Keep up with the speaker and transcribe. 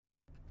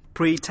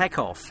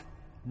Pre-takeoff.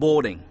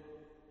 Boarding.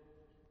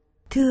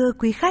 Thưa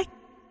quý khách,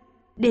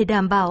 để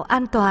đảm bảo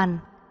an toàn,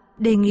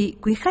 đề nghị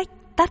quý khách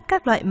tắt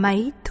các loại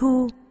máy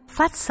thu,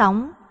 phát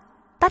sóng,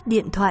 tắt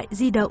điện thoại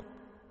di động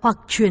hoặc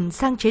chuyển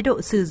sang chế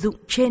độ sử dụng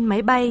trên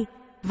máy bay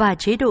và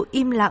chế độ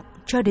im lặng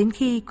cho đến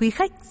khi quý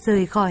khách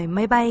rời khỏi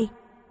máy bay.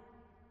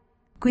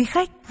 Quý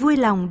khách vui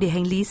lòng để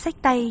hành lý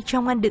xách tay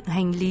trong ngăn đựng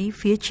hành lý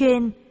phía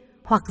trên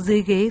hoặc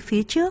dưới ghế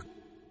phía trước.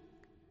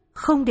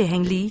 Không để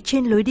hành lý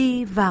trên lối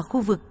đi và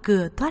khu vực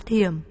cửa thoát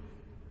hiểm.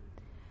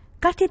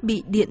 Các thiết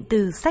bị điện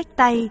tử xách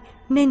tay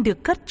nên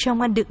được cất trong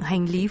ngăn đựng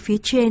hành lý phía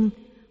trên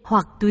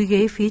hoặc túi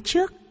ghế phía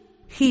trước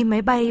khi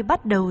máy bay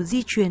bắt đầu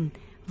di chuyển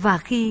và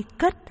khi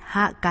cất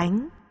hạ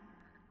cánh.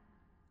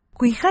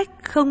 Quý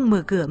khách không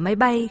mở cửa máy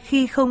bay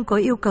khi không có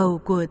yêu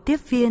cầu của tiếp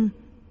viên.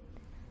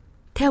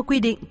 Theo quy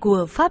định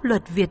của pháp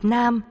luật Việt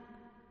Nam,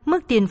 mức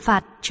tiền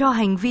phạt cho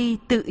hành vi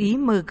tự ý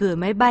mở cửa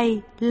máy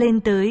bay lên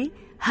tới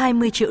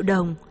 20 triệu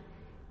đồng.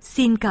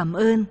 Xin cảm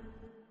ơn.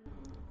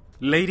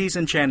 Ladies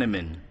and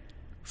gentlemen,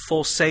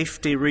 for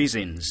safety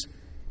reasons,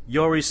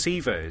 your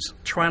receivers,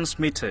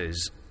 transmitters,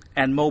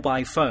 and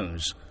mobile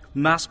phones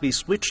must be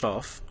switched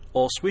off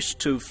or switched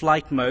to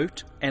flight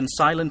mode and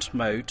silent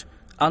mode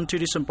until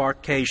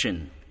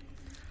disembarkation.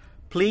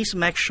 Please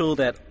make sure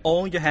that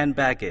all your hand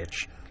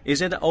baggage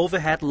is in the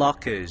overhead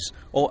lockers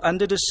or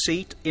under the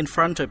seat in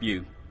front of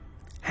you.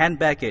 Hand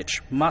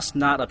baggage must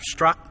not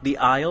obstruct the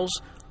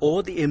aisles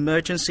or the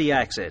emergency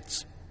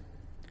exits.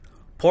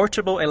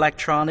 Portable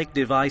electronic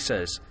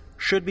devices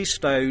should be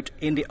stowed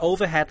in the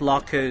overhead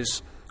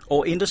lockers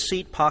or in the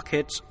seat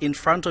pockets in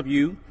front of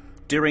you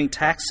during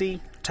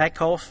taxi,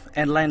 takeoff,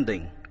 and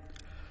landing.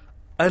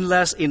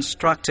 Unless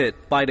instructed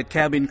by the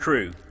cabin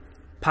crew,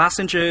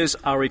 passengers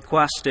are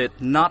requested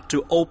not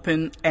to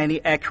open any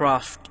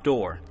aircraft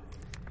door.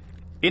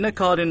 In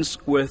accordance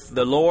with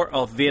the law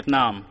of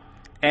Vietnam,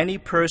 any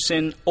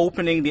person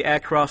opening the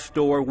aircraft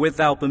door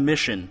without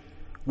permission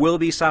will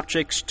be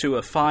subject to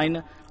a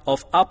fine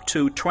of up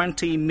to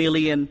 20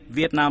 million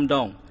Vietnam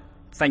dong.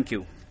 Thank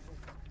you.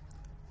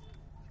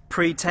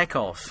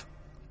 Pre-takeoff.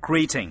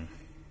 Greeting.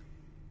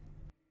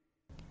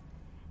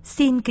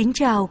 Xin kính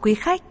chào quý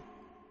khách.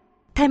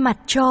 Thay mặt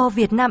cho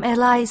Vietnam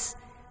Airlines,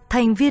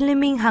 thành viên Liên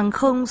minh Hàng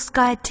không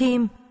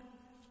SkyTeam,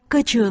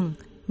 cơ trưởng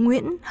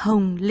Nguyễn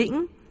Hồng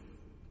Lĩnh,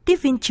 tiếp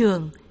viên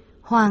trưởng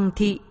Hoàng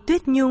Thị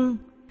Tuyết Nhung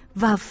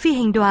và phi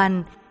hành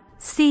đoàn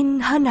xin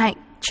hân hạnh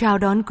chào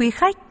đón quý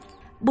khách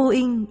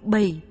Boeing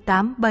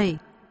 787,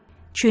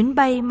 chuyến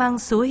bay mang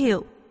số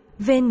hiệu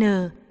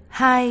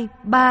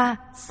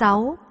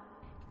VN236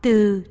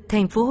 từ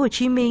thành phố Hồ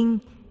Chí Minh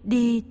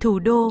đi thủ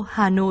đô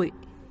Hà Nội.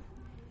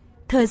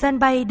 Thời gian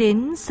bay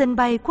đến sân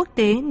bay quốc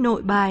tế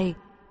Nội Bài,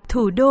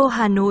 thủ đô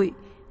Hà Nội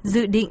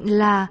dự định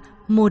là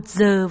 1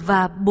 giờ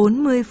và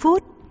 40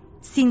 phút.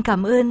 Xin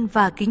cảm ơn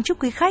và kính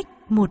chúc quý khách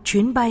một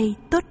chuyến bay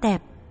tốt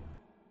đẹp.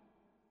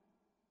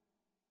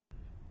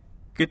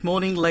 Good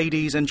morning,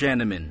 ladies and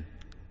gentlemen.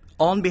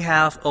 On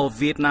behalf of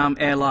Vietnam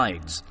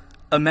Airlines,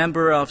 a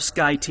member of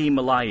SkyTeam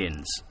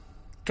Alliance,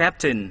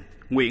 Captain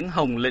Nguyễn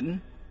Hồng Lĩnh,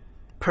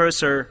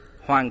 Purser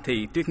Hoàng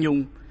Thị Tuyết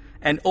Nhung,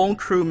 and all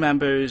crew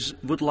members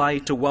would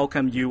like to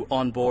welcome you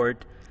on board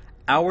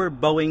our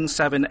Boeing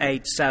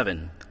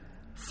 787,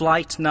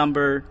 flight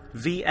number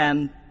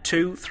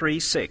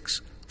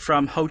VN236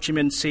 from Ho Chi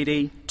Minh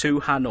City to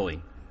Hanoi.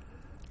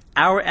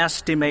 Our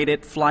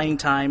estimated flying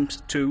time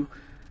to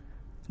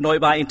Nội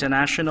Bài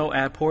International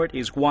Airport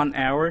is 1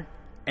 hour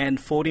and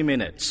 40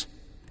 minutes.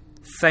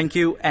 Thank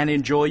you and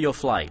enjoy your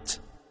flight.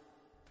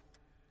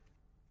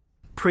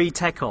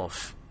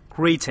 Pre-takeoff.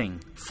 Greeting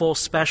for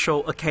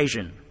special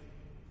occasion.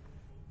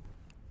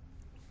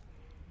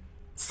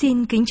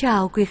 Xin kính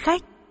chào quý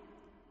khách.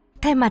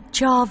 Thay mặt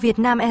cho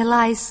Vietnam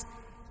Airlines,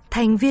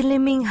 thành viên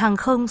Liên minh Hàng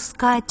không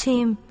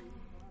SkyTeam,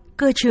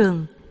 cơ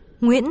trưởng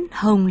Nguyễn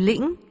Hồng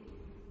Lĩnh,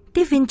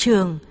 tiếp viên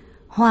trưởng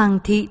Hoàng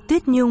Thị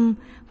Tuyết Nhung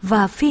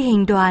và phi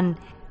hành đoàn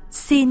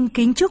xin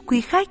kính chúc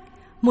quý khách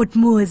một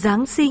mùa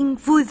Giáng sinh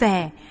vui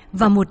vẻ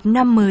và một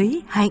năm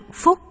mới hạnh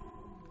phúc.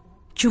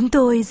 Chúng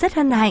tôi rất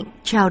hân hạnh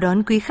chào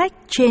đón quý khách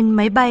trên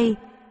máy bay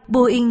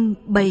Boeing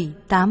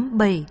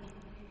 787,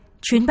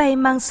 chuyến bay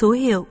mang số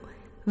hiệu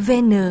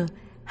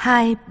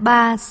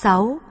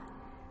VN236,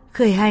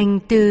 khởi hành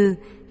từ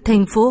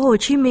thành phố Hồ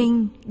Chí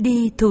Minh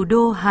đi thủ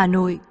đô Hà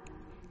Nội.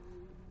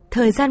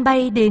 Thời gian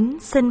bay đến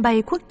sân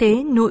bay quốc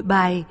tế Nội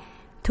Bài,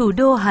 thủ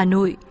đô Hà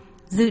Nội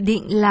dự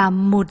định là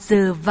 1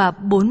 giờ và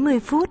 40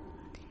 phút.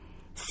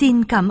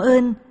 Xin cảm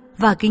ơn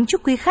và kính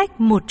chúc quý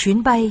khách một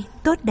chuyến bay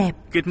tốt đẹp.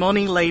 Good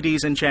morning,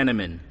 ladies and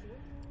gentlemen.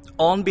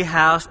 On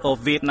behalf of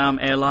Vietnam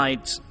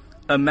Airlines,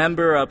 a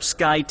member of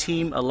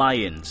SkyTeam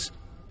Alliance,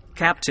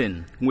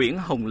 Captain Nguyễn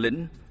Hồng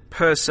Lĩnh,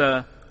 Purser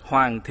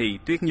Hoàng Thị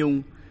Tuyết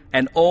Nhung,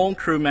 and all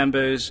crew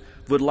members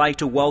would like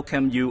to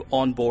welcome you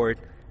on board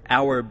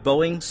our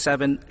Boeing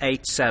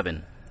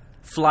 787,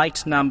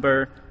 flight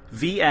number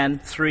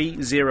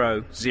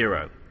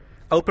VN300,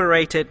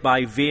 operated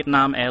by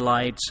Vietnam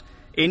Airlines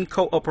in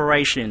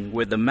cooperation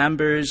with the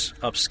members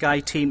of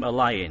SkyTeam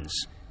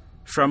Alliance,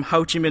 from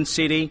Ho Chi Minh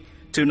City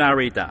to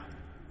Narita.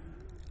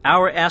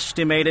 Our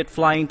estimated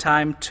flying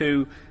time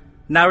to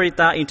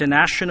Narita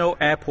International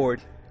Airport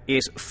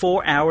is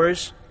 4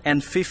 hours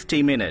and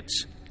 50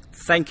 minutes.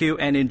 Thank you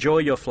and enjoy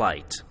your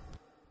flight.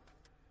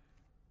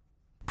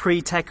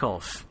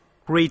 Pre-takeoff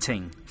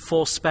greeting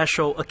for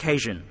special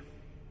occasion.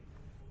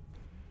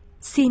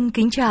 Xin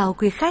kính chào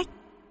quý khách.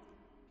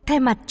 Thay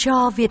mặt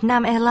cho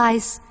Vietnam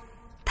Airlines,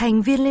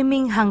 thành viên Liên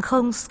minh Hàng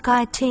không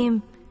SkyTeam,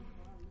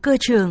 cơ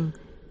trưởng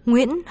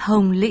Nguyễn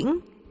Hồng Lĩnh,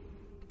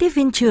 tiếp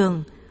viên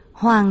trưởng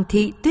Hoàng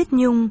Thị Tuyết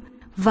Nhung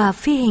và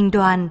phi hành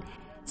đoàn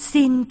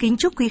xin kính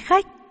chúc quý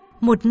khách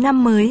một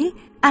năm mới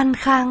an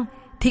khang,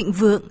 thịnh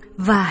vượng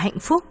và hạnh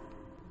phúc.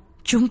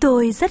 Chúng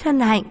tôi rất hân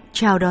hạnh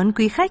chào đón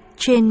quý khách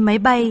trên máy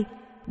bay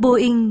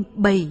Boeing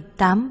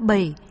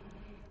 787,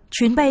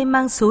 chuyến bay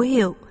mang số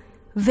hiệu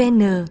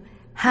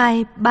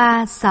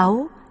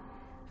VN236,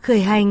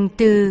 khởi hành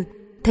từ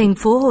thành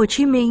phố Hồ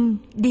Chí Minh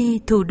đi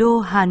thủ đô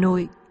Hà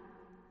Nội.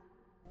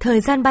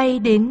 Thời gian bay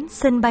đến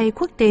sân bay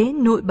quốc tế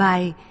Nội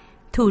Bài,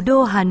 thủ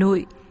đô Hà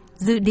Nội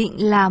dự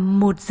định là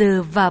 1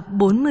 giờ và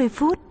 40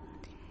 phút.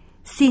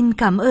 Xin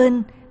cảm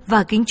ơn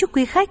và kính chúc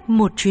quý khách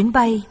một chuyến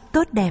bay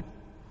tốt đẹp.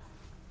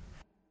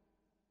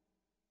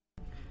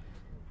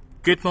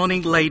 Good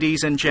morning,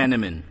 ladies and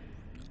gentlemen.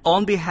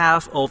 On behalf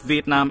of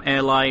Vietnam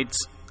Airlines,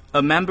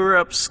 a member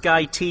of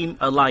SkyTeam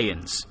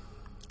Alliance,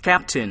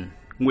 Captain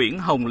Nguyễn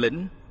Hồng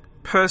Lĩnh,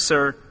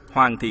 Purser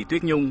Hoàng Thị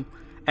Tuyết Nhung,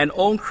 and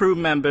all crew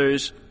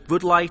members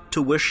would like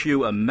to wish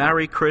you a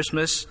Merry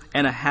Christmas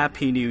and a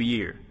Happy New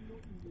Year.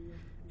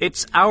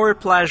 It's our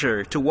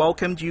pleasure to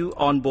welcome you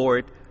on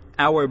board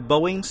our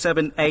Boeing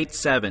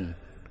 787,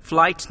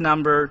 flight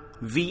number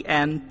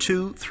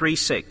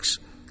VN236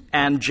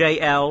 and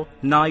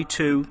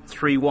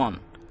JL9231,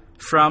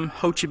 from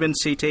Ho Chi Minh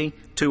City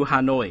to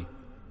Hanoi.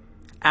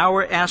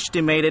 Our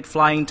estimated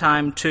flying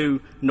time to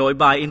Nội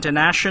Bài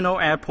International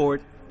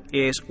Airport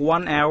is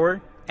 1 hour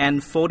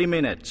and 40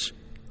 minutes.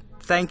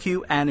 Thank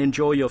you and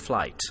enjoy your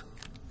flight.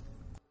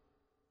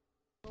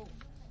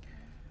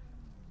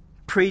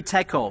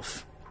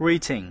 Pre-takeoff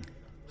greeting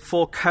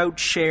for code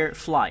share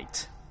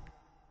flight.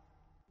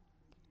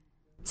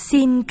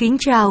 Xin kính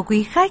chào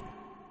quý khách.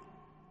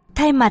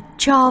 Thay mặt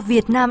cho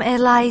Vietnam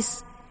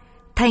Airlines,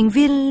 thành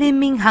viên Liên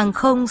minh Hàng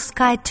không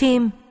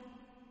SkyTeam,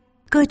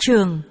 cơ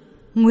trưởng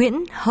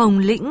Nguyễn Hồng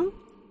Lĩnh,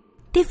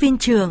 tiếp viên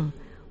trưởng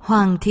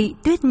Hoàng Thị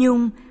Tuyết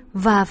Nhung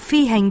và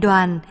phi hành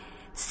đoàn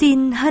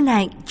xin hân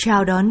hạnh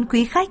chào đón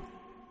quý khách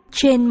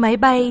trên máy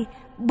bay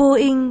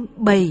Boeing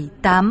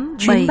 787,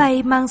 chuyến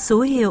bay mang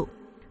số hiệu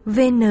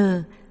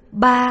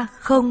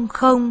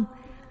VN300,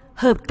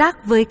 hợp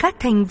tác với các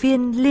thành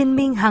viên Liên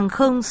minh Hàng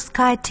không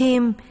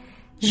SkyTeam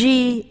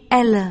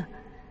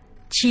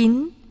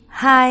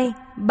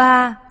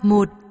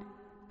GL9231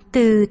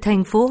 từ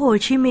thành phố Hồ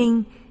Chí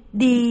Minh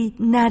đi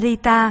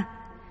Narita.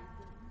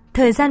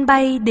 Thời gian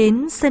bay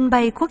đến sân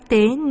bay quốc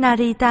tế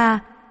Narita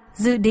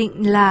dự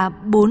định là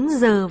 4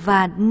 giờ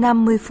và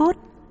 50 phút.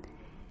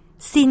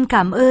 Xin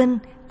cảm ơn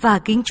và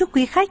kính chúc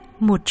quý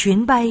khách một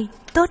chuyến bay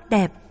tốt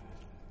đẹp.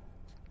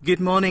 Good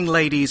morning,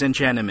 ladies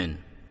and gentlemen.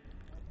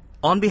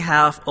 On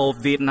behalf of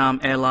Vietnam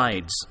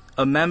Airlines,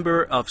 a member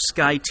of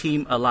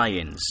SkyTeam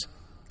Alliance,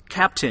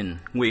 Captain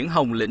Nguyễn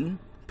Hồng Lĩnh,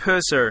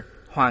 Purser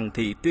Hoàng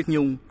Thị Tuyết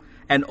Nhung,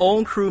 and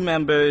all crew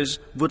members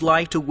would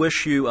like to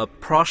wish you a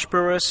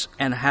prosperous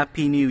and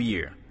happy new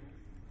year.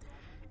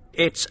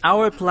 It's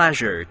our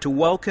pleasure to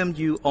welcome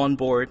you on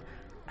board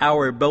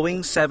our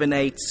Boeing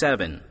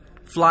 787,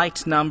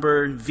 flight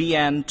number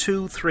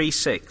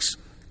VN236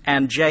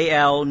 and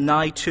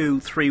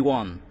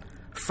JL9231,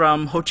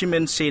 from Ho Chi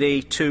Minh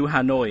City to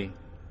Hanoi.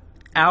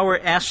 Our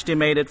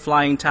estimated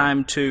flying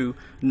time to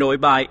Nội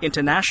Bài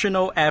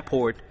International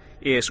Airport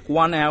is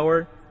 1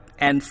 hour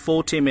and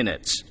 40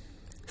 minutes.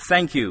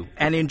 Thank you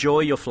and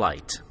enjoy your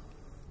flight.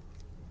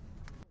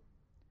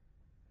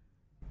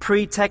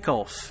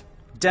 Pre-takeoff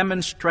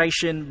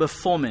demonstration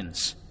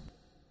performance.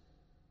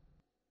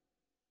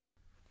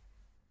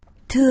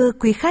 Thưa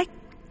quý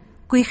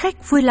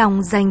khách vui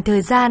lòng dành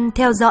thời gian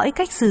theo dõi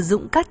cách sử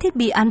dụng các thiết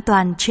bị an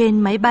toàn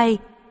trên máy bay.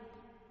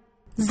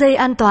 Dây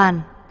an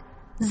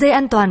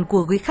toàn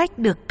của quý khách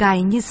được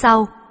cài như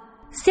sau: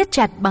 siết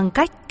chặt bằng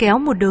cách kéo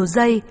một đầu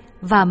dây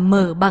và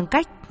mở bằng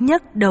cách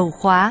nhấc đầu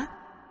khóa.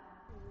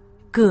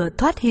 Cửa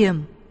thoát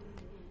hiểm.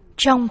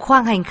 Trong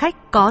khoang hành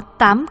khách có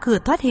 8 cửa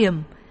thoát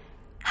hiểm,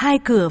 2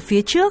 cửa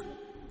phía trước,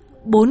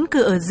 4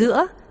 cửa ở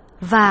giữa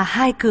và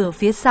 2 cửa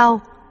phía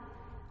sau.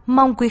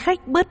 Mong quý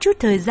khách bớt chút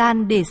thời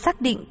gian để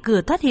xác định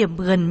cửa thoát hiểm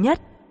gần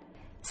nhất.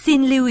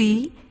 Xin lưu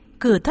ý,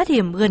 cửa thoát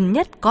hiểm gần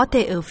nhất có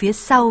thể ở phía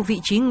sau vị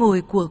trí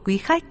ngồi của quý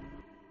khách.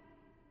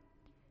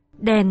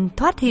 Đèn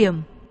thoát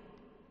hiểm.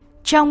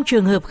 Trong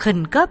trường hợp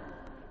khẩn cấp,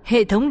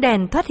 hệ thống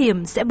đèn thoát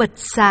hiểm sẽ bật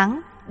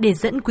sáng để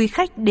dẫn quý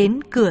khách đến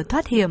cửa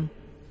thoát hiểm.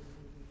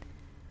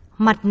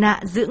 Mặt nạ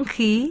dưỡng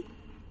khí.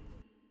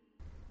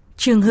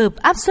 Trường hợp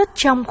áp suất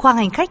trong khoang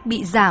hành khách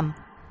bị giảm,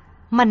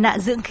 mặt nạ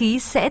dưỡng khí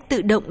sẽ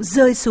tự động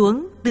rơi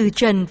xuống từ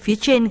trần phía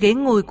trên ghế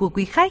ngồi của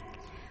quý khách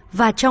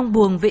và trong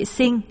buồng vệ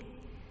sinh.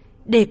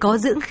 Để có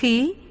dưỡng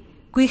khí,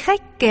 Quý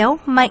khách kéo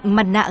mạnh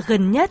mặt nạ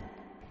gần nhất,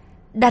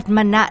 đặt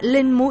mặt nạ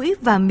lên mũi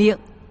và miệng,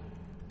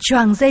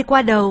 choàng dây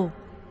qua đầu,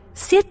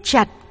 siết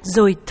chặt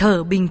rồi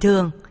thở bình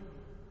thường.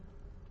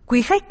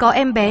 Quý khách có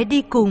em bé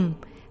đi cùng,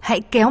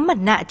 hãy kéo mặt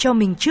nạ cho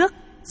mình trước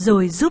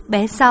rồi giúp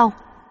bé sau.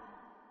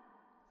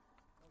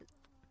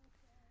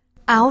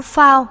 Áo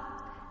phao.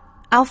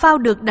 Áo phao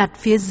được đặt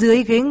phía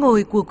dưới ghế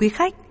ngồi của quý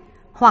khách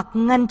hoặc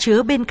ngăn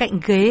chứa bên cạnh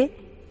ghế.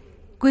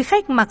 Quý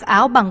khách mặc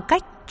áo bằng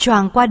cách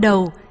choàng qua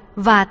đầu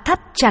và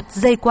thắt chặt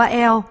dây qua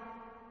eo.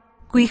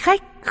 Quý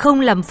khách không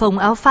làm phồng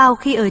áo phao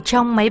khi ở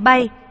trong máy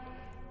bay.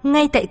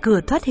 Ngay tại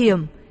cửa thoát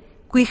hiểm,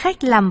 quý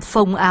khách làm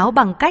phồng áo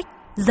bằng cách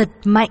giật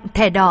mạnh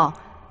thẻ đỏ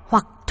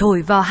hoặc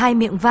thổi vào hai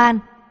miệng van.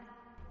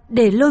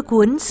 Để lôi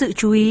cuốn sự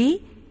chú ý,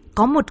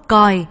 có một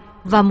còi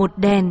và một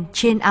đèn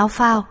trên áo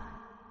phao.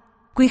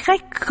 Quý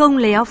khách không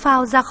lấy áo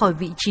phao ra khỏi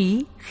vị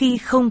trí khi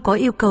không có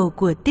yêu cầu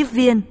của tiếp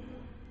viên.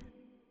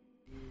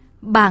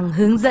 Bảng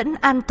hướng dẫn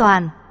an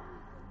toàn.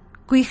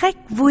 Quý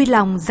khách vui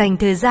lòng dành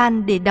thời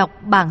gian để đọc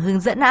bảng hướng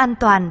dẫn an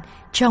toàn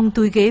trong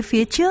túi ghế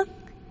phía trước.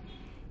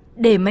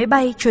 Để máy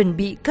bay chuẩn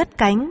bị cất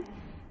cánh,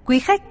 quý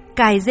khách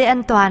cài dây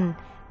an toàn,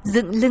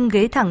 dựng lưng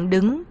ghế thẳng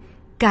đứng,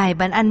 cài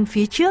bàn ăn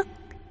phía trước.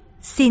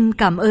 Xin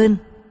cảm ơn.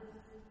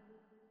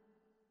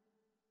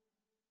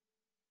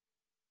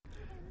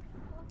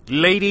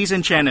 Ladies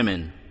and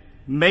gentlemen,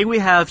 may we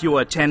have your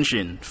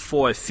attention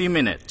for a few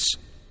minutes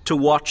to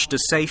watch the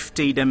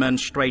safety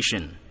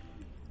demonstration.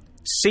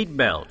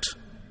 Seatbelt.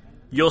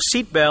 Your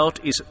seatbelt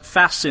is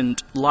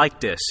fastened like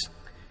this.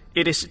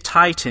 It is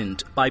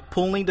tightened by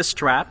pulling the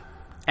strap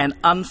and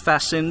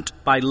unfastened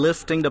by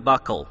lifting the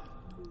buckle.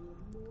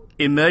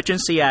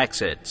 Emergency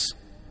exits.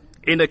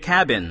 In the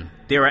cabin,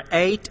 there are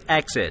 8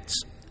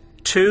 exits,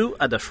 2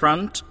 at the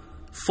front,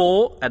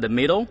 4 at the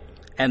middle,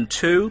 and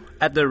 2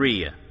 at the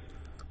rear.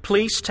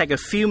 Please take a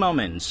few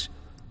moments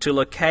to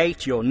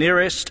locate your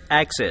nearest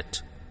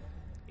exit.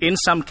 In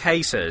some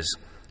cases,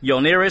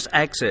 your nearest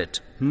exit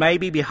may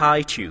be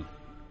behind you.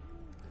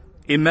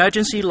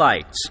 Emergency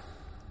lights.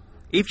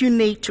 If you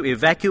need to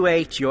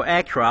evacuate your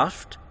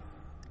aircraft,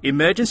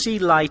 emergency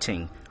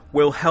lighting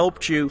will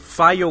help you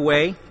find your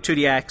way to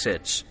the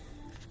exits.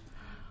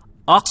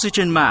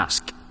 Oxygen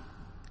mask.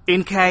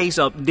 In case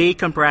of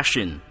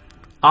decompression,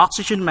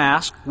 oxygen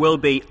mask will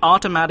be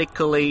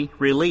automatically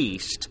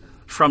released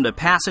from the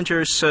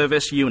passenger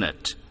service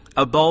unit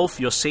above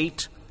your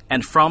seat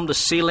and from the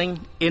ceiling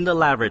in the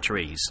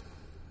lavatories.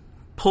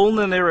 Pull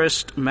the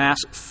nearest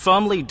mask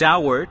firmly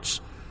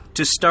downwards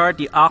to start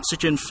the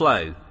oxygen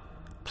flow.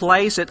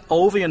 Place it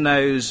over your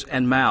nose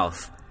and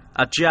mouth.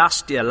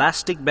 Adjust the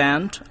elastic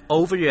band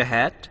over your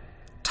head.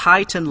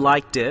 Tighten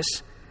like this,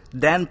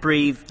 then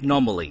breathe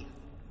normally.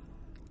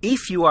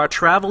 If you are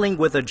traveling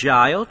with a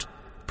child,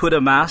 put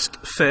a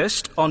mask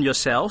first on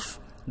yourself,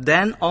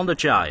 then on the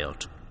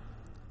child.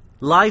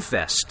 Life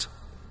vest.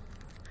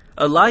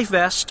 A life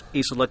vest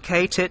is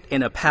located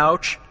in a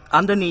pouch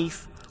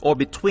underneath or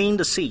between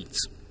the seats.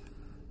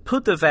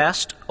 Put the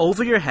vest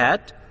over your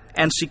head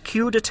and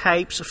secure the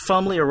tapes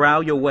firmly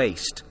around your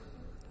waist.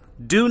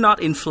 Do not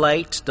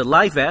inflate the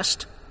life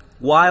vest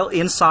while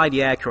inside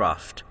the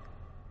aircraft.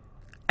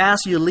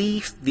 As you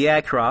leave the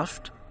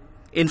aircraft,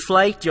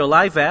 inflate your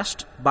life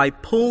vest by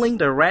pulling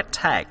the red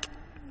tag.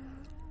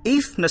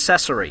 If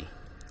necessary,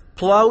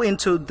 blow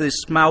into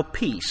this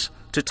mouthpiece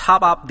to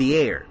top up the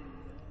air.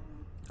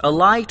 A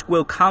light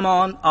will come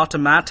on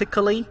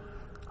automatically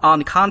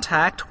on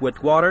contact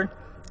with water,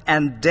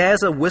 and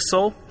there's a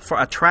whistle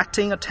for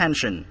attracting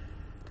attention.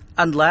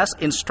 Unless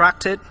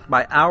instructed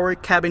by our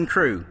cabin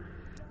crew,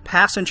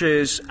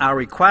 passengers are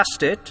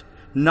requested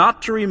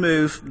not to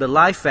remove the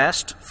life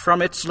vest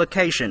from its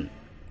location.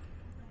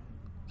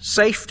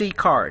 Safety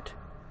card.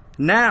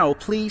 Now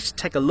please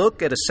take a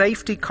look at the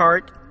safety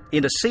card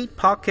in the seat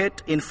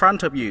pocket in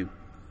front of you.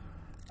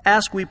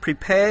 As we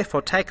prepare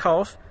for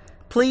takeoff,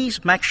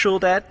 please make sure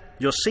that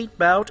your seat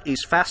belt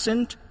is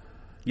fastened,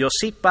 your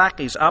seat back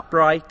is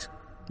upright,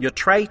 your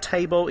tray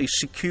table is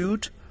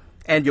secured,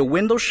 and your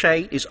window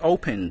shade is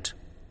opened.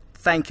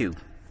 Thank you.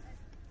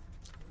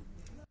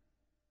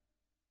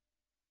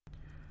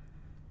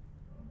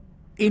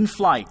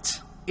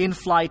 In-flight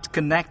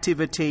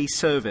connectivity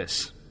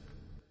service.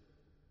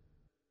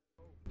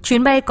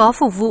 Chuyến bay có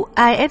phục vụ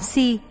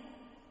IFC.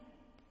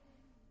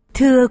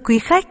 Thưa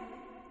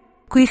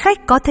quý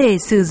khách có thể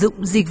sử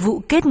dụng dịch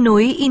vụ kết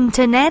nối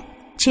Internet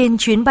trên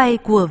chuyến bay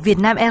của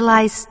Vietnam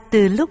Airlines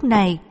từ lúc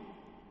này.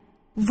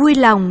 Vui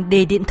lòng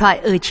để điện thoại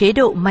ở chế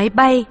độ máy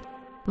bay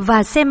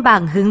và xem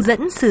bảng hướng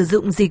dẫn sử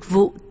dụng dịch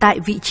vụ tại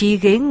vị trí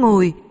ghế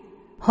ngồi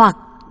hoặc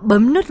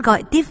bấm nút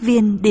gọi tiếp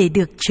viên để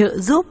được trợ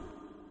giúp.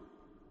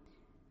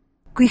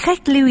 Quý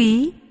khách lưu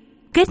ý,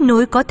 kết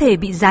nối có thể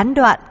bị gián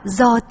đoạn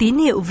do tín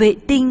hiệu vệ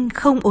tinh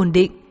không ổn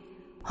định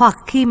hoặc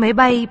khi máy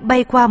bay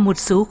bay qua một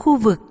số khu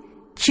vực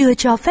chưa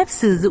cho phép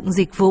sử dụng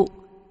dịch vụ.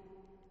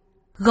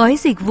 Gói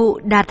dịch vụ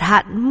đạt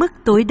hạn mức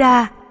tối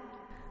đa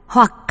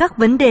hoặc các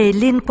vấn đề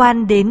liên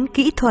quan đến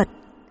kỹ thuật.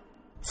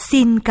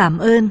 Xin cảm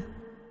ơn.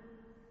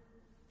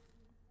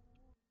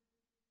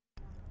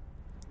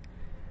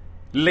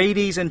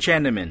 Ladies and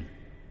gentlemen,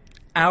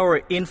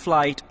 our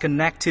in-flight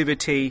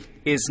connectivity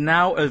is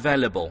now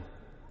available.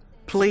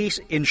 Please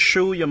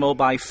ensure your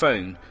mobile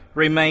phone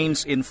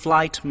remains in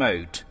flight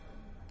mode.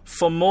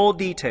 For more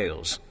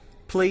details,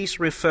 please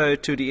refer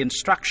to the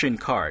instruction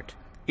card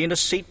in the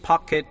seat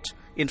pocket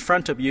in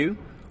front of you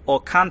or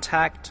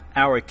contact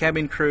our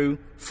cabin crew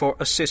for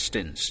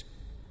assistance.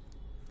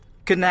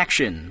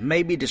 Connection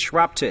may be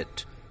disrupted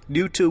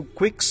due to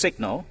quick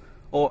signal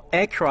or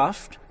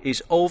aircraft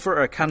is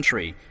over a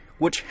country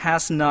which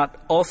has not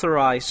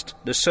authorized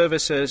the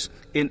services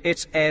in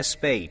its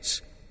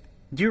airspace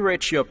due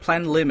to your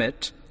plane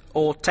limit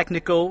or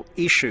technical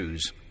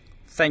issues.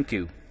 Thank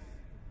you.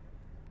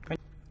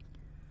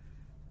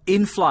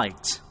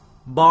 In-flight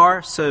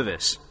bar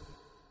service.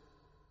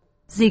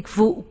 Dịch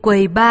vụ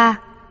quầy bar.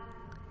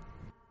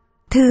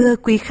 Thưa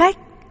quý khách,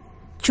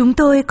 chúng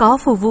tôi có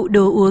phục vụ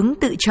đồ uống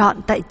tự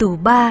chọn tại tủ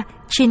bar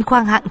trên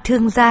khoang hạng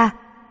thương gia.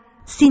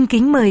 Xin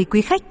kính mời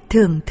quý khách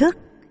thưởng thức.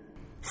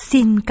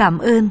 Xin cảm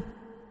ơn.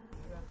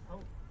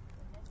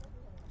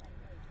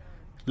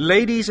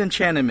 Ladies and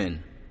gentlemen,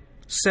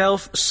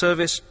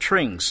 self-service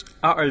drinks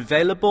are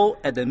available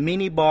at the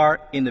minibar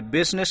in the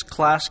business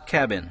class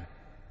cabin.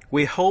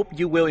 We hope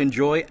you will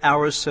enjoy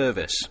our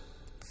service.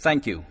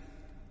 Thank you.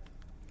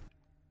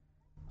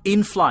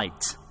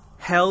 In-flight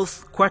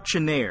health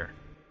questionnaire.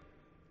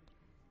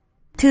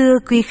 Thưa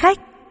quý khách,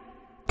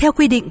 theo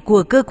quy định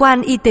của cơ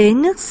quan y tế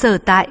nước sở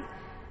tại,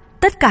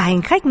 tất cả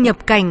hành khách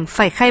nhập cảnh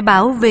phải khai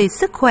báo về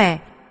sức khỏe.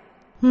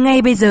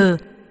 Ngay bây giờ,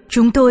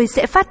 chúng tôi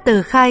sẽ phát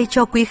tờ khai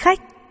cho quý khách.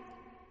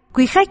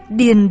 Quý khách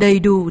điền đầy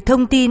đủ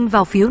thông tin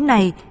vào phiếu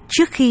này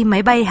trước khi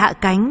máy bay hạ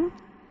cánh.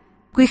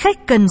 Quý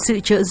khách cần sự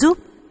trợ giúp,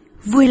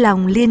 vui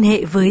lòng liên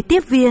hệ với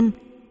tiếp viên.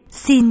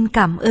 Xin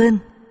cảm ơn.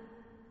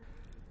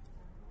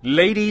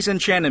 Ladies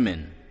and gentlemen,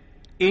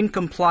 in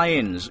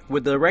compliance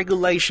with the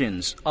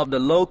regulations of the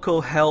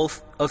local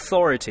health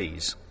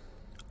authorities,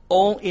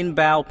 all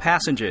inbound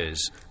passengers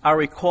are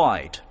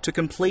required to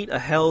complete a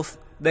health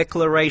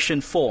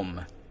declaration form.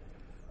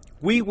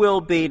 We will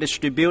be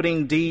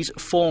distributing these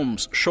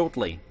forms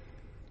shortly.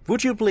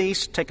 Would you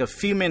please take a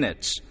few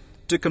minutes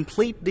to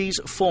complete these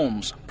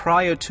forms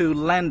prior to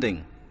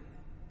landing?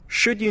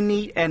 Should you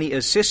need any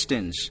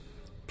assistance,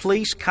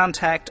 please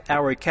contact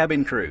our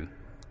cabin crew.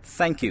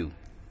 Thank you.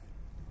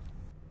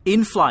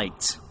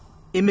 In-flight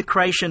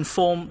immigration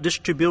form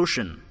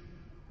distribution.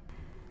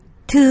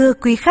 Thưa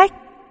quý khách,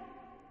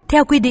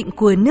 theo quy định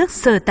của nước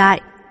sở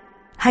tại,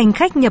 hành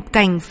khách nhập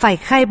cảnh phải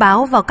khai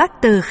báo vào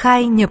các tờ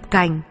khai nhập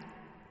cảnh.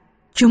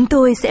 Chúng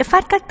tôi sẽ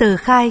phát các tờ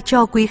khai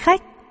cho quý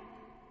khách.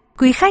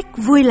 Quý khách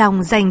vui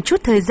lòng dành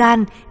chút thời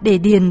gian để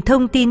điền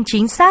thông tin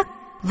chính xác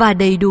và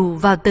đầy đủ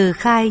vào tờ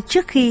khai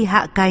trước khi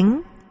hạ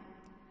cánh.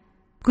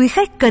 Quý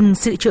khách cần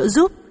sự trợ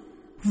giúp,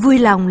 vui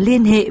lòng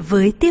liên hệ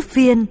với tiếp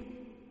viên.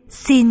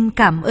 Xin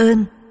cảm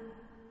ơn.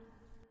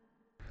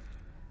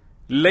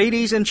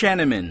 Ladies and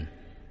gentlemen,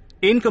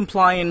 in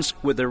compliance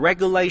with the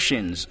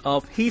regulations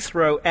of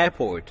Heathrow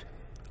Airport,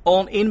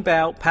 all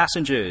inbound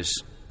passengers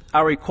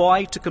are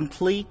required to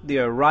complete the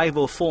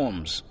arrival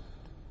forms.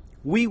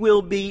 We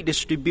will be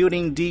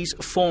distributing these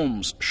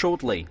forms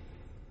shortly.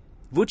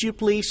 Would you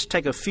please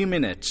take a few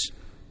minutes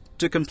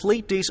to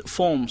complete these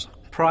forms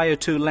prior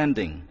to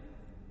landing?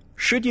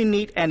 Should you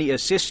need any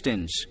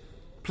assistance,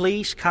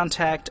 please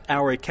contact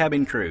our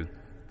cabin crew.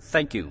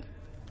 Thank you.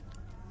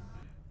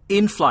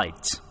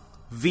 In-flight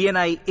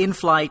VNA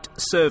in-flight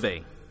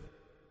survey.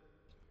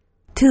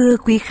 Thưa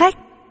quý khách,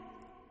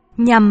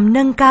 nhằm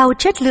nâng cao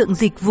chất lượng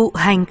dịch vụ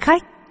hành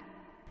khách,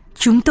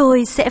 chúng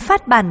tôi sẽ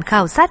phát bản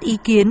khảo sát ý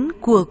kiến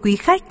của quý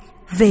khách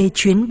về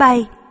chuyến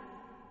bay.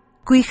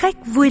 Quý khách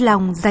vui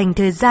lòng dành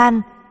thời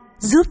gian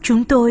giúp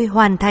chúng tôi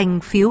hoàn thành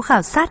phiếu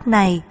khảo sát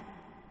này.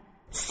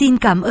 Xin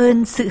cảm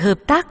ơn sự hợp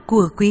tác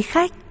của quý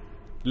khách.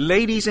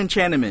 Ladies and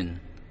gentlemen,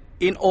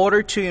 in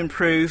order to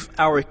improve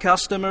our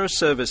customer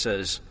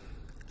services,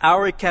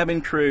 our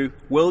cabin crew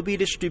will be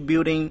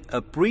distributing a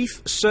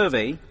brief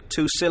survey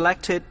to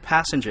selected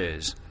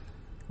passengers.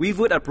 We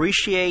would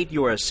appreciate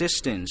your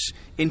assistance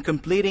in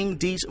completing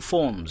these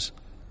forms.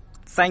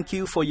 Thank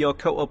you for your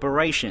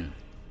cooperation.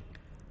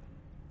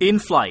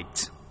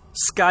 In-flight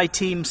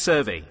SkyTeam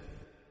survey.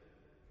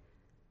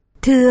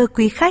 Thưa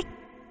quý khách,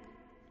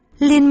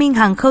 Liên minh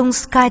hàng không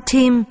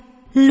SkyTeam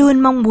luôn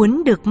mong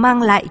muốn được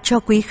mang lại cho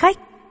quý khách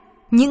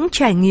những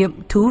trải nghiệm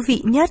thú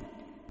vị nhất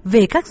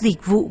về các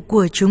dịch vụ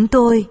của chúng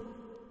tôi.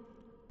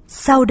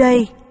 Sau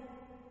đây,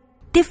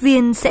 tiếp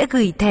viên sẽ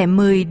gửi thẻ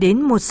mời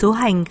đến một số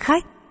hành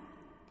khách.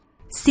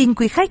 Xin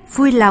quý khách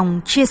vui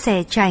lòng chia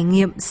sẻ trải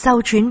nghiệm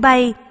sau chuyến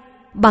bay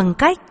bằng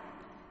cách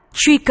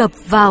truy cập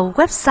vào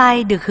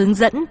website được hướng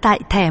dẫn tại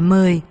thẻ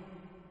mời.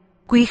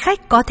 Quý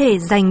khách có thể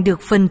giành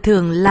được phần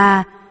thưởng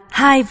là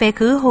 2 vé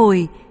khứ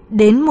hồi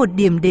đến một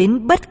điểm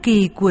đến bất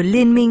kỳ của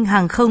Liên minh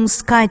hàng không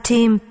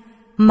SkyTeam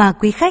mà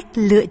quý khách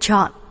lựa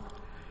chọn.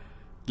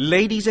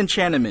 Ladies and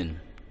gentlemen,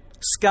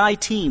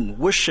 SkyTeam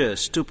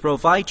wishes to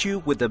provide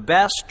you with the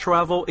best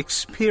travel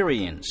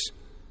experience.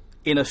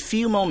 In a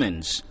few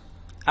moments,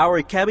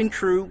 our cabin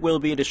crew will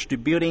be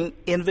distributing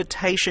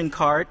invitation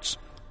cards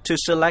to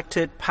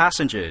selected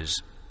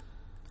passengers.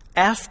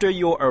 After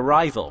your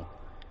arrival,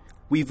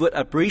 we would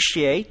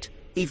appreciate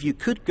if you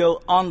could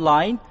go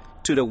online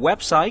to the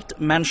website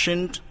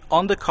mentioned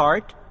on the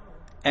card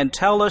and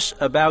tell us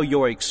about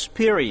your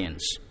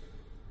experience.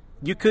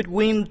 You could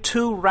win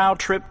 2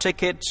 round-trip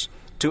tickets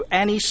to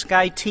any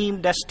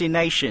SkyTeam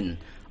destination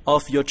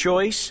of your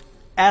choice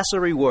as a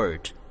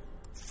reward.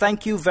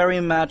 Thank you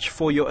very much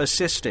for your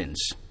assistance.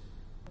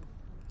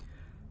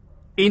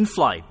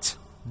 In-flight,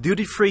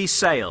 duty-free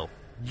sale,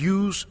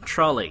 use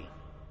trolley.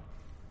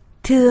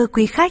 Thưa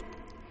quý khách,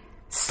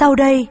 sau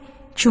đây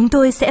chúng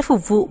tôi sẽ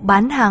phục vụ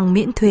bán hàng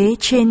miễn thuế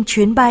trên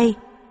chuyến bay.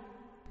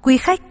 Quý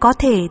khách có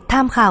thể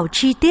tham khảo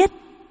chi tiết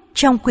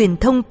trong quyển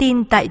thông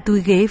tin tại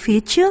túi ghế phía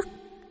trước.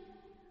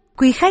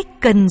 Quý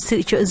khách cần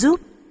sự trợ giúp,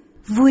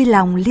 vui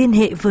lòng liên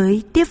hệ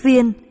với tiếp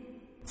viên.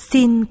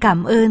 Xin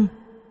cảm ơn.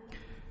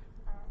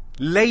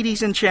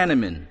 Ladies and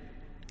gentlemen,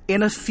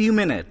 in a few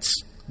minutes,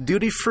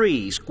 duty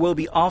frees will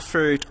be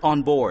offered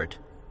on board.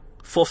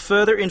 For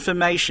further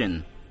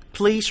information,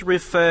 please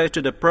refer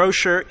to the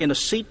brochure in the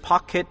seat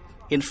pocket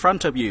in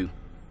front of you.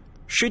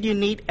 Should you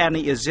need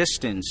any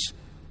assistance,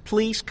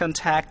 please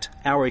contact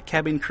our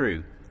cabin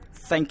crew.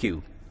 Thank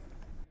you.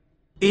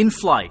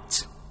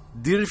 In-flight,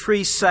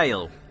 duty-free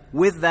sale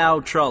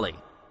without trolley.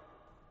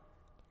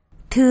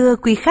 Thưa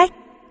quý khách,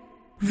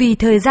 vì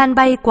thời gian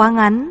bay quá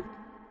ngắn,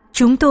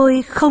 chúng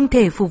tôi không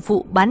thể phục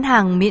vụ bán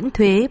hàng miễn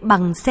thuế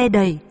bằng xe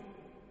đẩy.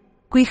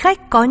 Quý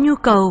khách có nhu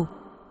cầu,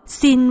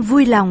 xin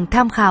vui lòng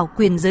tham khảo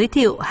quyển giới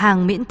thiệu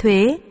hàng miễn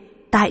thuế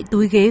tại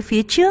túi ghế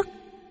phía trước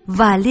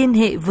và liên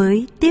hệ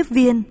với tiếp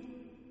viên.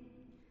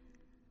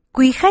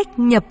 Quý khách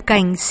nhập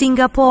cảnh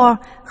Singapore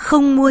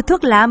không mua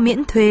thuốc lá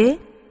miễn thuế.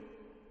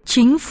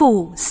 Chính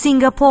phủ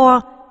Singapore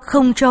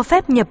không cho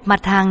phép nhập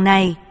mặt hàng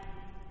này.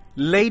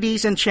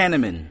 Ladies and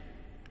gentlemen,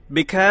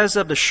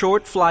 because of the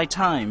short flight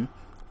time,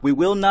 we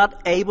will not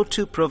able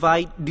to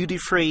provide duty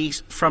free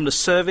from the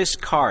service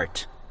card.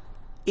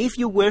 If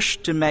you wish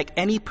to make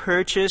any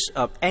purchase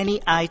of any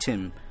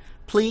item,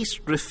 please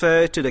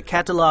refer to the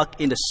catalog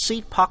in the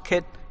seat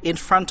pocket in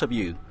front of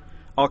you,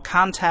 or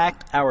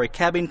contact our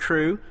cabin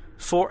crew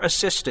for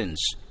assistance.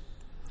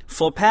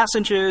 For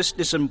passengers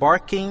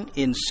disembarking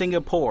in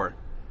Singapore,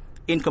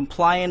 in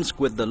compliance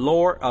with the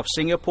law of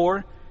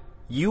Singapore,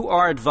 you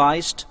are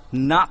advised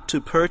not to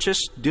purchase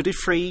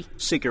duty-free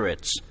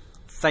cigarettes.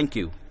 Thank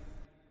you.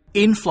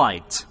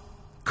 In-flight,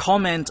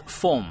 comment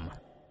form.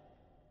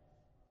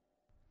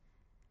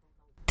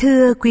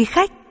 Thưa quý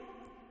khách,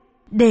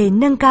 để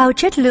nâng cao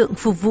chất lượng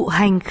phục vụ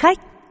hành khách,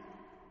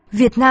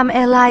 Vietnam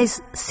Airlines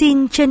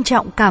xin trân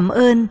trọng cảm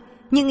ơn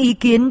những ý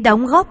kiến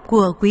đóng góp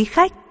của quý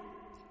khách.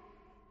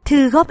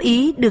 Thư góp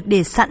ý được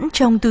để sẵn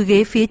trong túi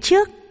ghế phía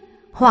trước,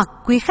 hoặc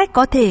quý khách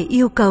có thể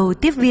yêu cầu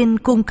tiếp viên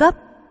cung cấp.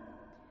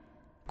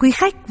 Quý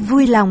khách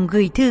vui lòng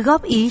gửi thư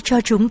góp ý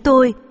cho chúng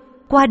tôi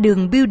qua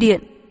đường bưu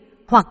điện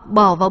hoặc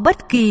bỏ vào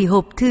bất kỳ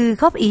hộp thư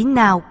góp ý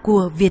nào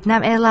của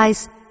Vietnam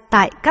Airlines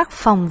tại các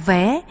phòng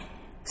vé,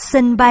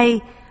 sân bay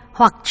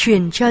hoặc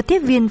chuyển cho tiếp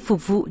viên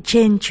phục vụ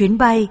trên chuyến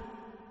bay.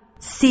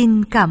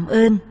 Xin cảm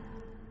ơn.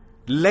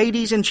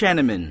 Ladies and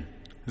gentlemen,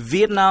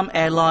 Vietnam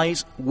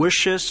Airlines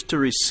wishes to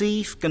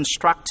receive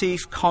constructive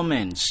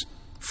comments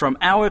from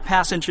our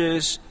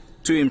passengers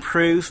to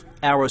improve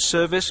our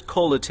service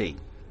quality.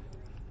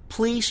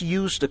 Please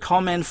use the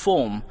comment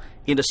form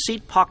in the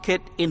seat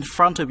pocket in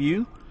front of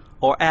you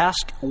or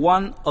ask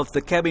one of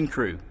the cabin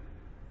crew.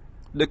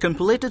 The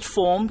completed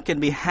form can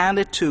be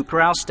handed to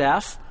ground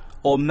staff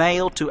or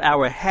mailed to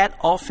our head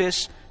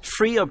office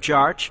free of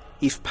charge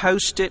if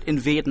posted in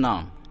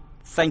Vietnam.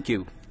 Thank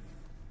you.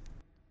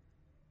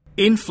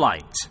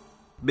 In-flight,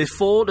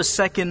 before the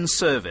second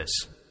service.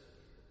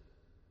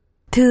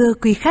 Thưa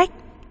quý khách,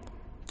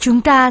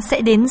 chúng ta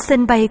sẽ đến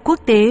sân bay quốc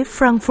tế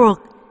Frankfurt,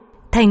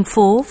 thành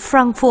phố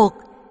Frankfurt,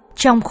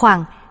 trong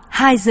khoảng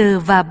 2 giờ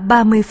và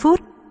 30 phút.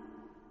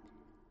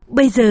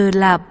 Bây giờ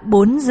là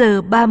 4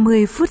 giờ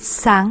 30 phút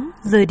sáng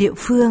giờ địa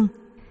phương,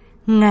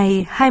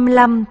 ngày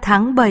 25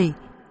 tháng 7.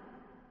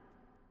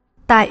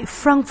 Tại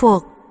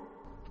Frankfurt,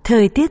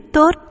 thời tiết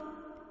tốt,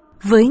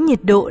 với nhiệt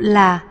độ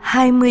là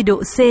 20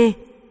 độ C.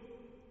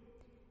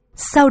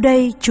 Sau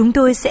đây chúng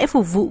tôi sẽ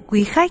phục vụ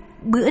quý khách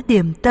bữa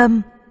điểm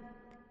tâm.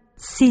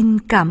 Xin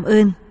cảm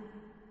ơn.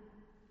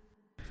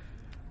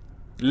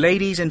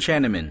 Ladies and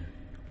gentlemen,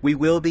 we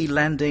will be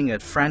landing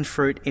at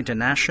Frankfurt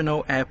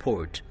International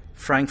Airport,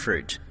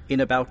 Frankfurt, in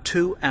about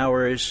 2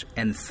 hours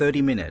and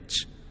 30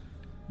 minutes.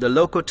 The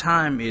local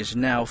time is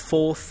now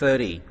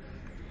 4:30,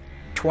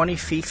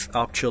 25th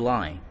of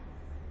July.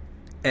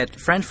 At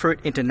Frankfurt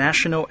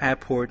International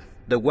Airport,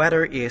 the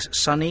weather is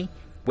sunny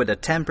with a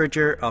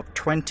temperature of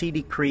 20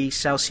 degrees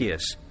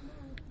Celsius.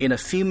 In a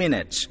few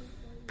minutes,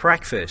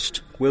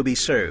 breakfast will be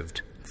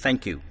served.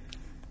 Thank you.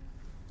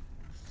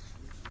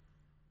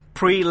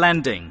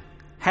 Pre-landing,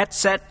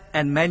 headset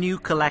and menu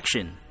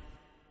collection.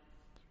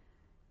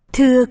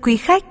 Thưa quý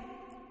khách,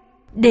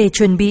 để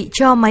chuẩn bị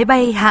cho máy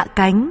bay hạ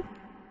cánh,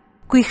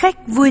 Quý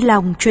khách vui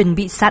lòng chuẩn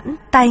bị sẵn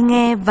tai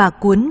nghe và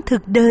cuốn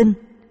thực đơn.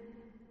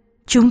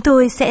 Chúng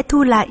tôi sẽ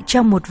thu lại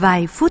trong một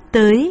vài phút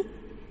tới.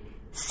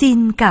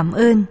 Xin cảm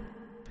ơn.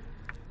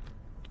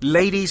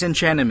 Ladies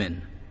and gentlemen,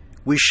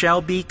 we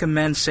shall be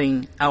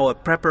commencing our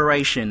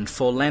preparation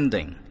for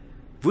landing.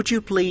 Would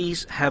you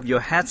please have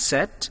your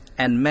headset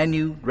and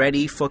menu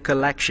ready for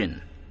collection?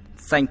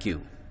 Thank you.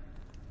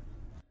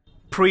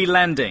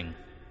 Pre-landing.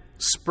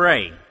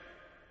 Spray.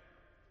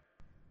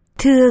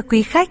 Thưa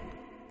quý khách,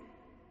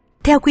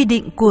 theo quy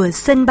định của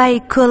sân bay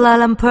Kuala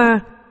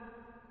Lumpur,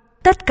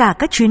 tất cả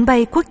các chuyến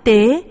bay quốc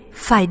tế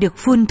phải được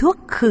phun thuốc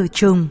khử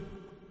trùng.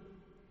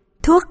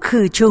 Thuốc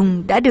khử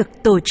trùng đã được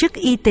Tổ chức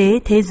Y tế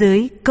Thế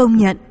giới công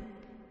nhận.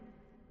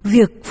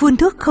 Việc phun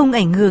thuốc không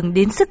ảnh hưởng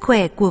đến sức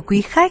khỏe của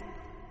quý khách.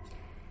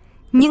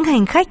 Những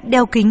hành khách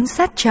đeo kính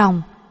sát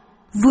tròng,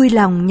 vui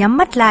lòng nhắm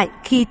mắt lại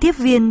khi tiếp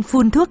viên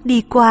phun thuốc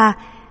đi qua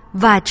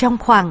và trong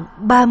khoảng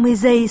 30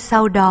 giây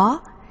sau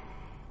đó.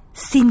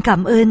 Xin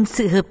cảm ơn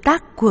sự hợp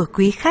tác của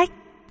quý khách.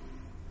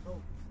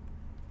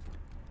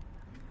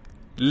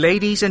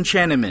 Ladies and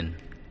gentlemen,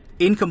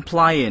 in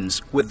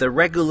compliance with the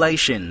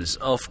regulations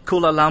of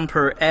Kuala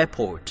Lumpur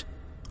Airport,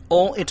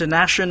 all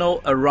international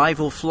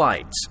arrival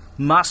flights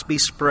must be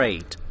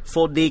sprayed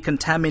for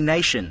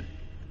decontamination.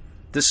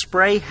 The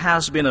spray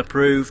has been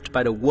approved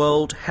by the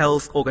World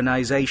Health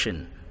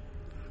Organization.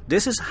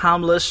 This is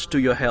harmless to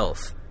your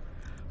health.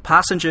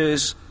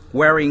 Passengers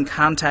wearing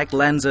contact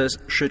lenses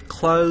should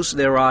close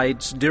their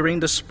eyes during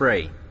the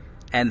spray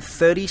and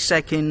 30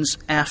 seconds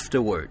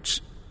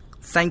afterwards.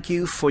 Thank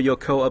you for your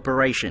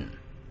cooperation.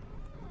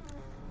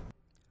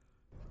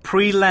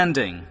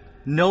 Pre-landing.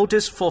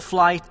 Notice for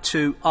flight to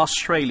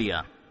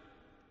Australia.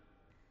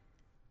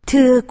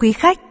 Thưa quý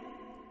khách,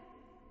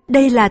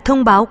 đây là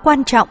thông báo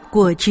quan trọng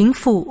của chính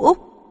phủ Úc.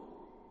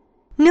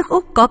 Nước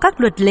Úc có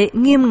các luật lệ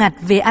nghiêm ngặt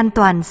về an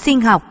toàn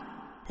sinh học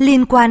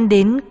liên quan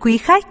đến quý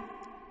khách.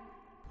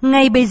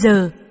 Ngay bây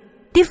giờ,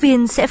 tiếp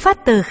viên sẽ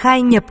phát tờ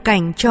khai nhập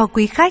cảnh cho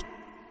quý khách.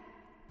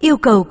 Yêu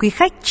cầu quý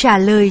khách trả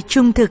lời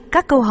trung thực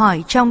các câu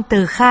hỏi trong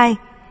tờ khai.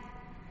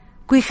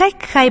 Quý khách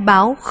khai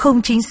báo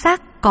không chính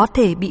xác có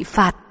thể bị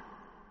phạt.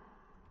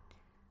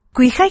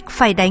 Quý khách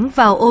phải đánh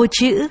vào ô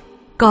chữ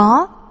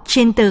có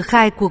trên tờ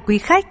khai của quý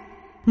khách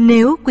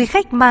nếu quý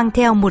khách mang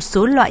theo một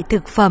số loại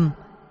thực phẩm,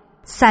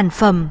 sản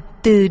phẩm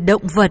từ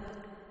động vật,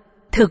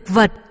 thực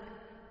vật,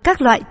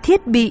 các loại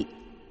thiết bị,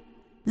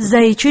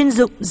 giày chuyên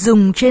dụng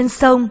dùng trên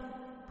sông,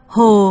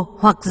 hồ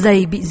hoặc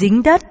giày bị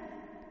dính đất.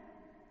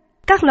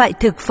 Các loại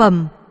thực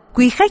phẩm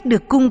quý khách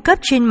được cung cấp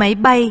trên máy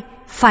bay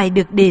phải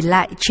được để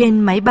lại trên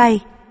máy bay.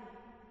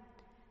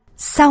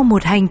 Sau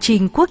một hành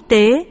trình quốc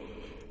tế,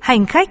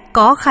 hành khách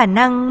có khả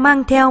năng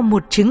mang theo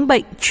một chứng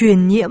bệnh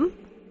truyền nhiễm.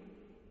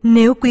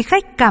 Nếu quý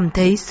khách cảm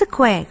thấy sức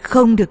khỏe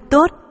không được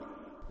tốt,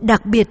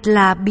 đặc biệt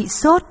là bị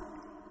sốt,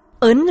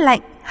 ớn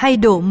lạnh hay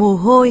đổ mồ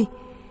hôi,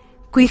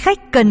 quý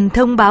khách cần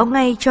thông báo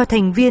ngay cho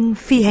thành viên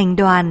phi hành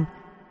đoàn.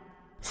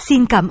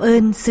 Xin cảm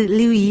ơn sự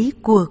lưu ý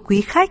của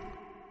quý khách.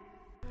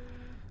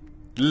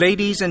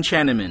 Ladies and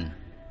gentlemen,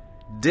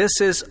 this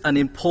is an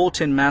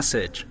important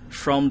message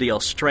from the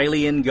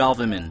Australian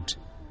government.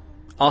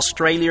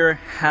 Australia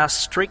has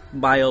strict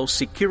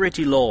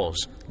biosecurity laws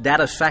that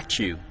affect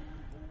you.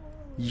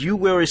 You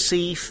will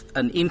receive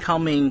an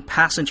incoming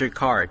passenger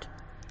card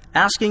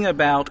asking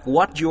about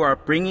what you are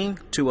bringing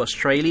to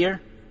Australia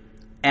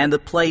and the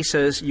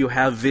places you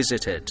have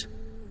visited.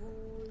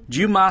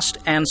 You must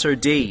answer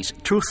these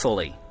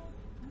truthfully.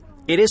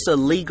 It is a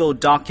legal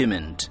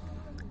document,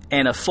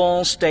 and a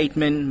false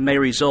statement may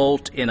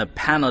result in a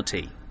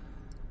penalty.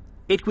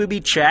 It will be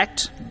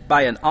checked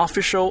by an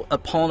official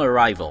upon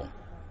arrival.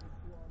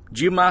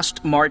 You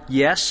must mark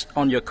yes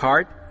on your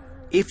card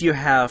if you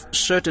have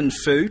certain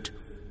food,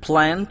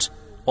 plant,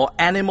 or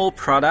animal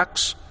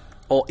products,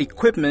 or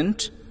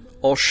equipment,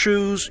 or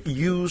shoes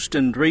used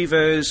in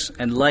rivers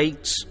and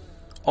lakes,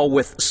 or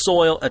with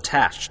soil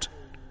attached.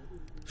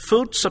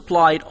 Food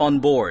supplied on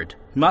board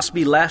must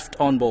be left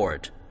on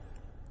board.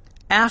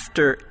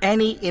 After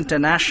any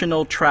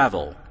international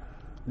travel,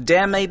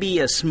 there may be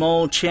a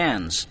small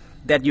chance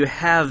that you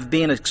have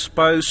been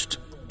exposed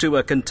to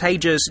a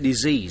contagious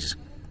disease.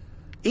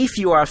 If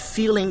you are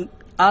feeling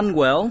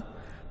unwell,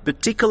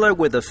 particularly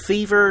with a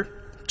fever,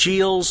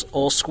 chills,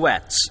 or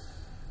sweats,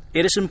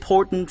 it is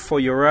important for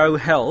your own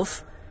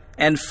health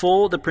and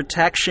for the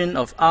protection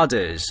of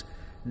others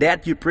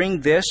that you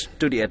bring this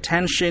to the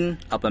attention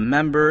of a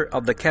member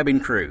of the cabin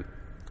crew.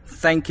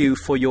 Thank you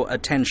for your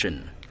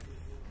attention.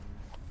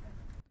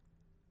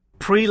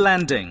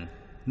 Pre-landing.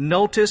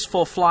 Notice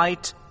for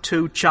flight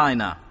to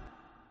China.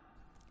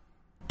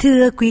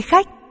 Thưa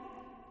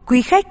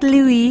quý khách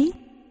lưu ý,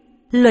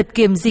 luật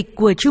kiểm dịch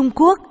của Trung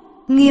Quốc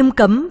nghiêm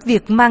cấm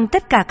việc mang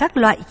tất cả các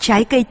loại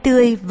trái cây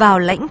tươi vào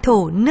lãnh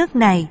thổ nước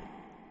này.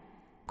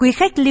 Quý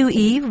khách lưu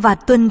ý và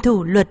tuân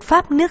thủ luật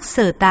pháp nước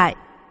sở tại.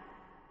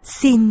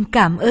 Xin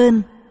cảm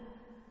ơn.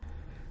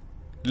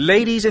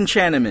 Ladies and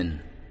gentlemen,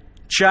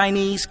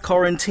 Chinese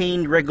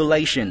quarantine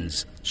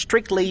regulations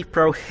strictly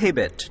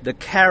prohibit the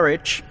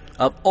carriage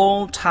of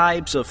all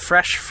types of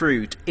fresh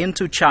fruit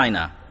into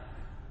China.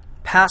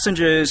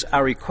 Passengers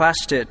are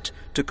requested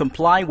to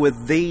comply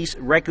with these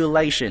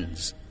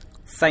regulations.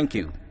 Thank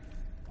you.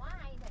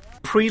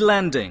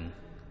 Pre-landing.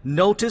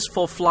 Notice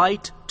for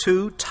flight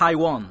to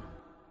Taiwan.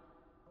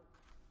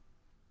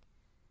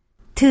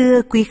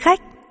 Thưa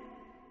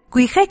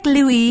quý khách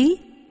lưu ý,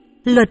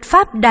 luật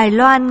pháp Đài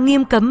Loan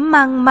nghiêm cấm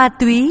mang ma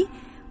túy,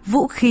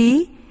 vũ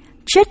khí,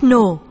 chất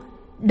nổ,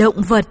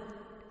 động vật,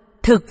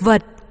 thực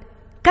vật,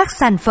 các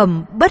sản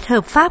phẩm bất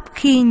hợp pháp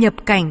khi nhập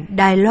cảnh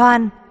Đài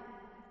Loan.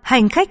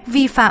 Hành khách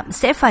vi phạm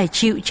sẽ phải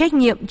chịu trách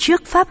nhiệm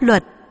trước pháp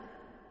luật.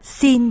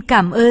 Xin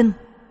cảm ơn.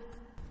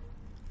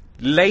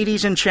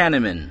 Ladies and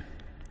gentlemen,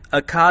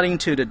 according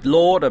to the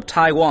law of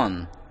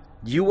Taiwan,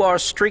 you are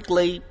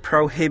strictly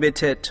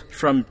prohibited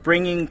from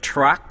bringing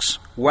trucks,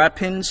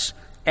 weapons,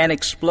 and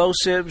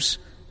explosives,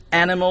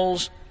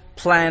 animals,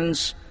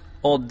 plants,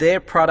 or their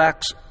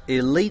products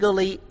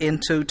illegally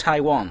into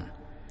Taiwan.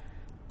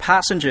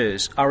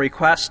 Passengers are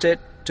requested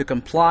to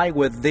comply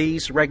with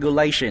these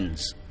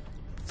regulations.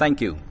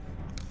 Thank you.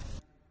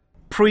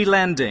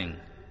 Pre-landing.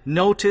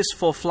 Notice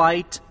for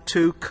flight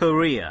to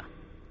Korea.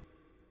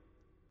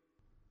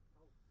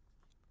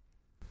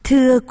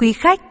 Thưa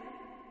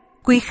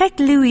quý khách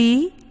lưu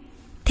ý,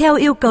 theo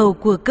yêu cầu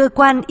của cơ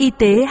quan y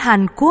tế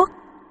Hàn Quốc,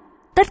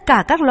 tất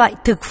cả các loại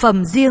thực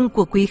phẩm riêng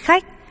của quý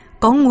khách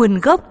có nguồn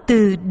gốc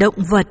từ động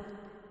vật,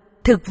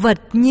 thực vật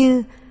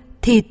như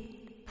thịt,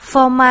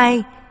 phô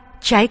mai,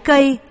 trái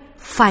cây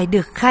phải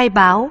được khai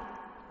báo.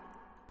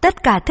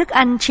 Tất cả thức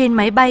ăn trên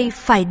máy bay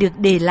phải được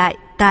để lại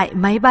tại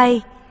máy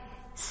bay.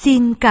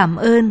 Xin cảm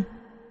ơn.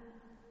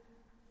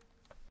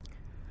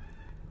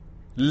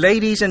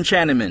 Ladies and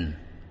gentlemen,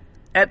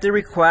 at the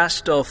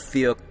request of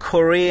the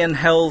Korean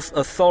health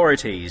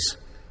authorities,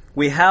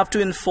 we have to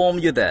inform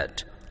you that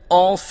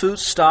all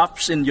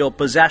foodstuffs in your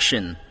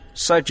possession,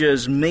 such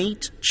as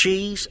meat,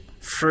 cheese,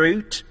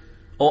 fruit,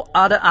 or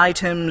other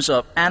items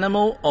of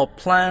animal or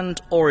plant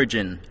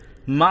origin,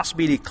 must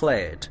be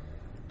declared.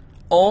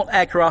 All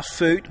aircraft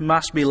food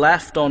must be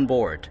left on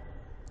board.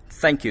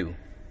 Thank you.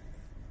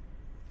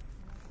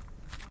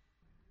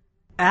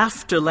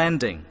 After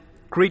landing.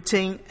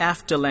 Greeting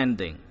after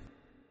landing.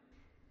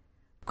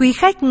 Quý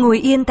khách ngồi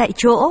yên tại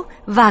chỗ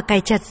và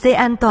cài chặt dây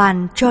an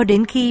toàn cho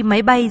đến khi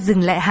máy bay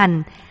dừng lại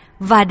hẳn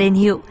và đèn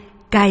hiệu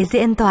cài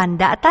dây an toàn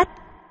đã tắt.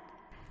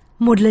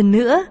 Một lần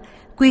nữa,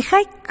 quý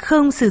khách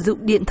không sử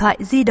dụng điện thoại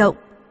di động,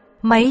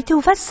 máy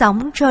thu phát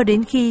sóng cho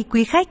đến khi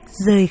quý khách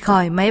rời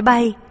khỏi máy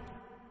bay.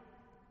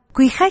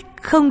 Quý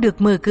khách không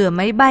được mở cửa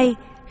máy bay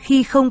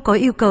khi không có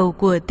yêu cầu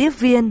của tiếp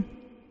viên.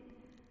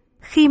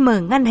 Khi mở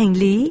ngăn hành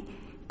lý,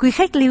 quý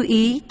khách lưu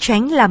ý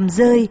tránh làm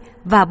rơi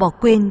và bỏ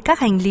quên các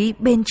hành lý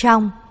bên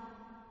trong.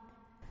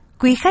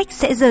 Quý khách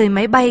sẽ rời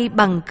máy bay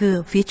bằng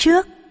cửa phía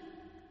trước.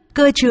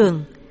 Cơ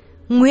trưởng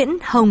Nguyễn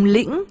Hồng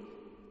Lĩnh,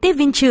 tiếp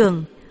viên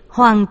trưởng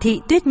Hoàng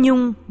Thị Tuyết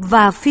Nhung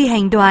và phi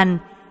hành đoàn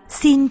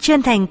xin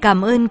chân thành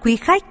cảm ơn quý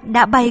khách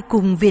đã bay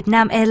cùng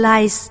Vietnam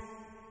Airlines,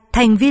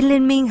 thành viên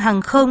Liên minh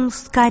Hàng không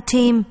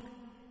SkyTeam.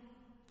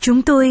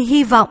 Chúng tôi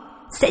hy vọng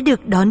sẽ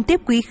được đón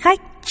tiếp quý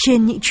khách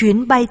trên những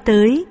chuyến bay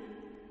tới.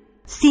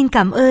 Xin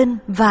cảm ơn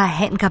và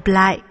hẹn gặp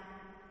lại.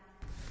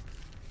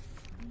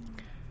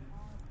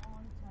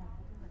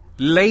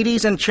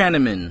 Ladies and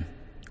gentlemen,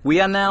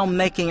 we are now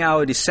making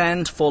our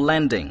descent for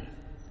landing.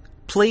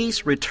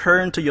 Please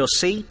return to your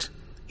seat.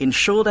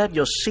 Ensure that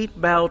your seat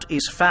belt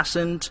is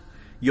fastened,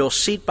 your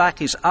seat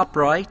back is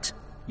upright,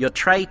 your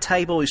tray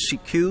table is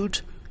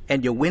secured,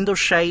 and your window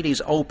shade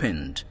is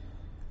opened.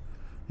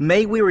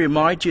 May we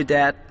remind you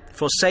that,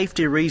 for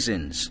safety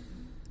reasons,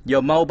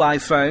 your mobile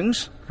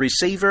phones,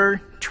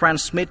 receiver,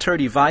 transmitter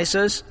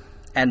devices,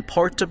 and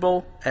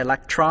portable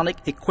electronic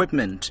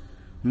equipment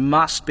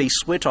must be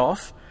switched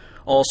off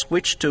or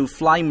switched to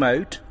flight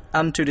mode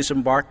until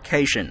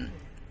disembarkation.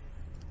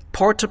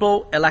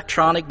 Portable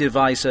electronic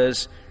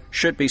devices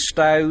should be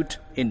stowed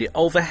in the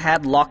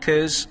overhead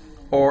lockers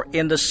or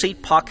in the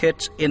seat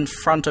pockets in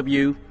front of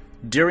you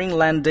during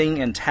landing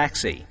and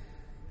taxi.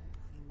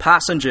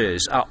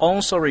 Passengers are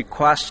also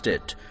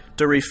requested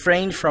to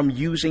refrain from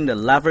using the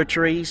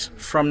lavatories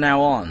from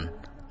now on.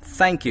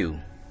 Thank you.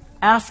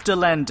 After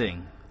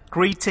landing.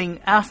 Greeting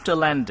after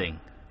landing.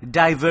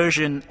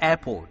 Diversion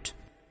airport.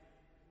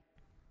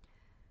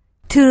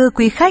 Thưa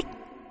quý khách,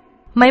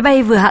 máy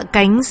bay vừa hạ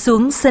cánh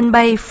xuống sân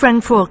bay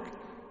Frankfurt,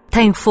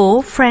 thành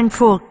phố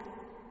Frankfurt.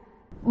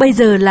 Bây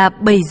giờ là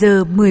 7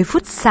 giờ 10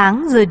 phút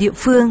sáng giờ địa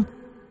phương,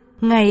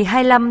 ngày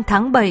 25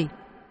 tháng 7.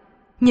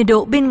 Nhiệt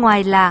độ bên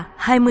ngoài là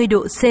 20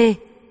 độ C.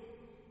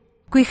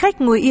 Quý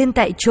khách ngồi yên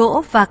tại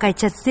chỗ và cài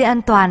chặt dây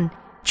an toàn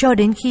cho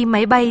đến khi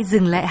máy bay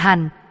dừng lại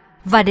hẳn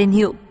và đèn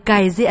hiệu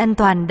cài dây an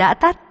toàn đã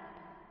tắt.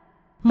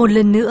 Một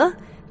lần nữa,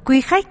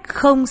 quý khách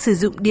không sử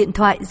dụng điện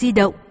thoại di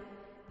động,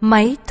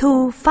 máy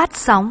thu phát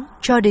sóng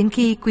cho đến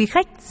khi quý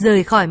khách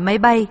rời khỏi máy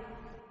bay.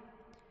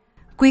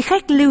 Quý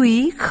khách lưu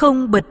ý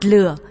không bật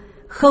lửa,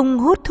 không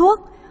hút thuốc,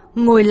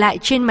 ngồi lại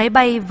trên máy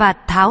bay và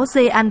tháo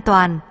dây an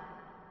toàn.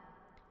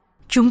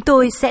 Chúng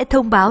tôi sẽ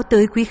thông báo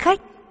tới quý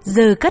khách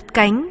giờ cất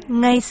cánh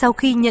ngay sau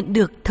khi nhận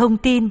được thông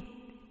tin.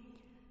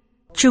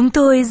 Chúng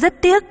tôi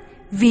rất tiếc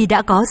vì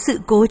đã có sự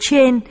cố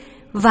trên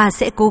và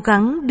sẽ cố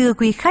gắng đưa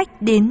quý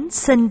khách đến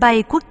sân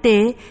bay quốc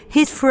tế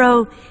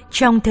Heathrow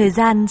trong thời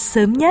gian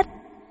sớm nhất.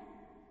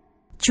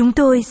 Chúng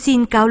tôi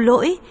xin cáo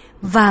lỗi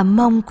và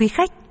mong quý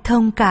khách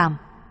thông cảm.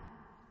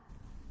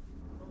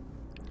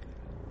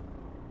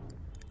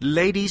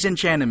 Ladies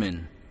and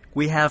gentlemen,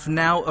 we have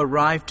now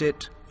arrived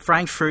at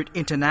Frankfurt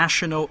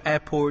International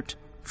Airport,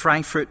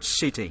 Frankfurt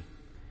City.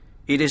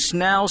 It is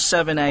now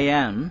 7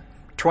 a.m.,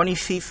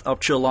 25th of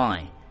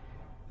July.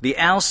 The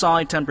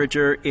outside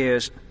temperature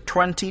is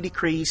 20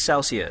 degrees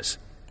Celsius.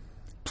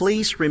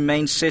 Please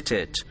remain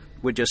seated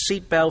with your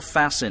seatbelt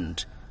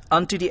fastened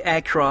until the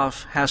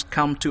aircraft has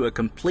come to a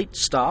complete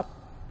stop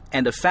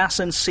and the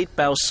fasten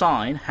seatbelt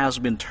sign has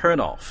been turned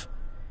off.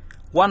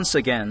 Once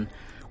again,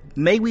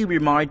 may we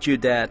remind you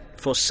that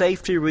for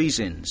safety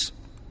reasons,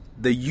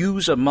 the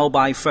use of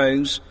mobile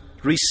phones,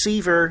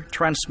 receiver,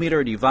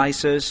 transmitter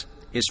devices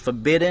is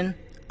forbidden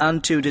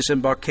until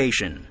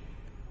disembarkation.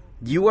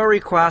 You are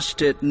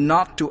requested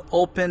not to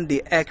open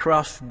the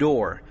aircraft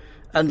door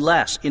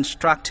unless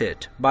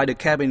instructed by the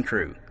cabin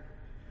crew.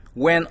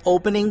 When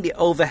opening the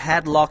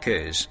overhead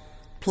lockers,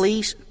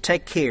 please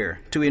take care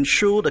to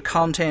ensure the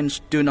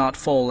contents do not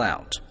fall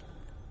out.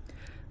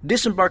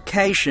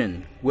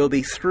 Disembarkation will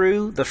be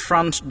through the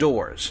front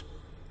doors.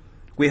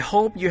 We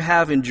hope you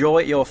have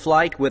enjoyed your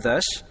flight with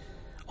us.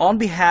 On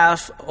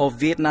behalf of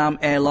Vietnam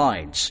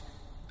Airlines,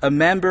 a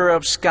member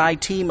of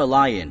SkyTeam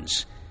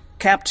Alliance,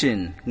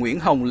 Captain Nguyễn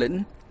Hồng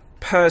Lĩnh,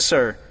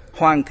 Purser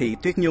Hoàng Thị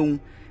Tuyết Nhung,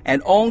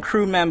 and all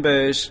crew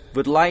members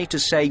would like to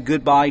say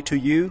goodbye to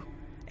you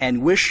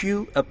and wish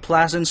you a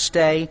pleasant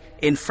stay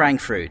in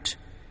Frankfurt.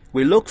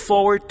 We look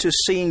forward to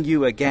seeing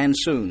you again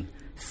soon.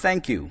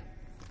 Thank you.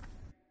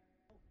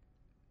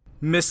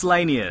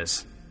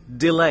 Miscellaneous.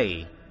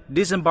 Delay.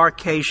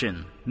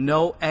 Disembarkation.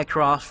 No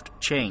aircraft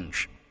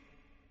change.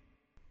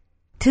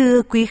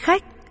 Thưa quý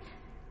khách,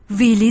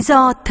 vì lý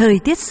do thời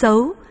tiết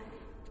xấu,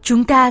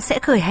 chúng ta sẽ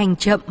khởi hành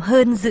chậm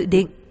hơn dự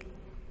định.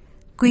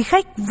 Quý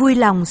khách vui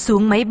lòng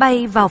xuống máy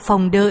bay vào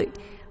phòng đợi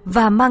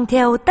và mang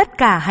theo tất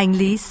cả hành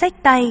lý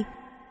xách tay.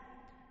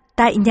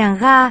 Tại nhà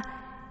ga,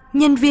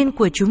 nhân viên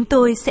của chúng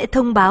tôi sẽ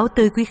thông báo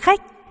tới quý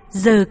khách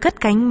giờ cất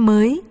cánh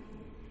mới.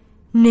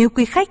 Nếu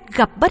quý khách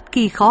gặp bất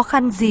kỳ khó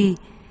khăn gì,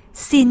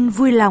 xin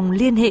vui lòng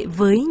liên hệ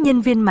với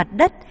nhân viên mặt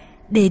đất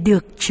để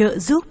được trợ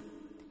giúp.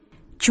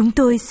 Chúng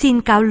tôi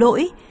xin cáo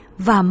lỗi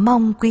và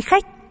mong quý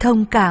khách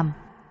thông cảm.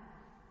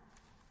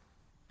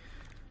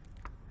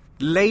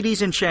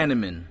 Ladies and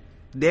gentlemen,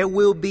 there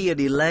will be a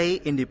delay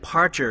in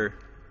departure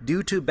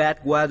due to bad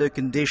weather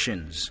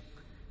conditions.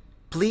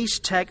 Please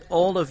take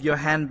all of your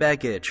hand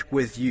baggage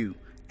with you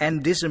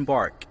and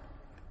disembark.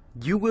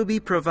 You will be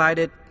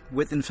provided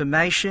with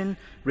information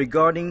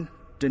regarding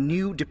the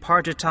new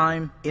departure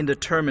time in the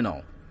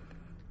terminal.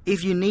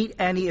 If you need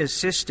any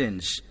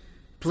assistance,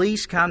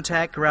 please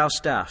contact ground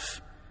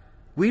staff.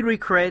 We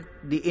regret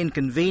the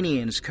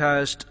inconvenience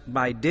caused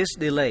by this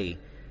delay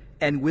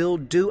and will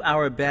do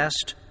our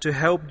best to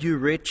help you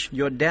reach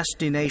your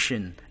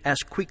destination as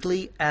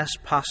quickly as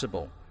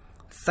possible.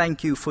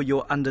 Thank you for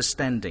your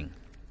understanding.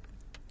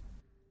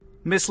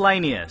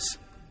 Miscellaneous.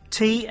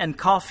 Tea and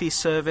coffee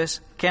service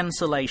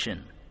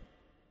cancellation.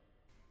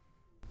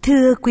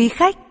 Thưa quý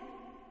khách,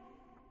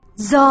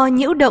 do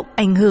nhiễu động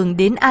ảnh hưởng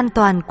đến an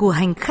toàn của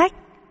hành khách,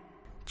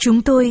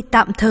 chúng tôi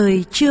tạm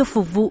thời chưa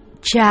phục vụ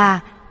trà,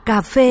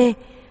 cà phê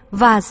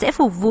và sẽ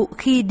phục vụ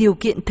khi điều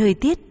kiện thời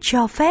tiết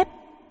cho phép.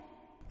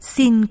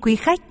 Xin quý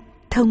khách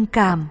thông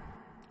cảm.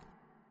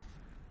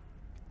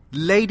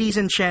 Ladies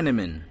and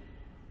gentlemen,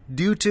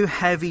 due to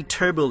heavy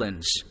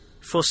turbulence,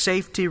 for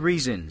safety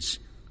reasons,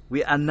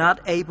 we are not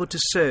able to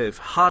serve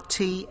hot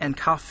tea and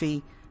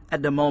coffee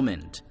at the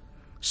moment.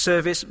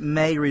 Service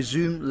may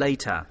resume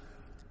later.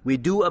 We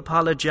do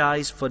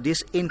apologize for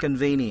this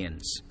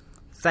inconvenience.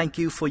 Thank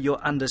you for your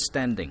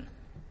understanding.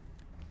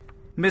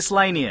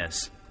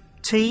 Miscellaneous.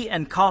 Tea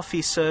and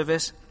coffee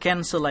service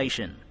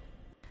cancellation.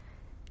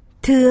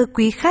 Thưa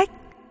quý khách,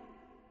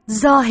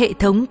 do hệ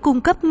thống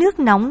cung cấp nước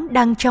nóng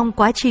đang trong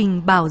quá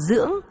trình bảo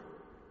dưỡng,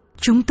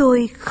 chúng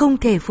tôi không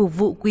thể phục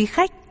vụ quý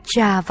khách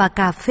trà và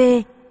cà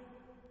phê.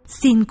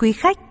 Xin quý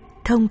khách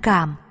thông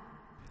cảm.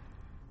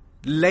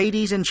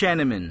 Ladies and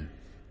gentlemen,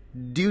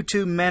 due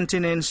to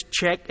maintenance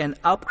check and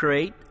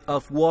upgrade of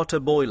water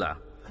boiler,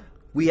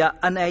 we are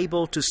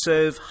unable to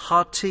serve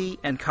hot tea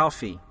and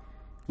coffee.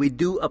 We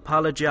do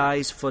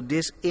apologize for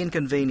this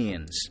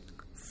inconvenience.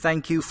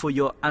 Thank you for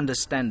your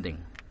understanding.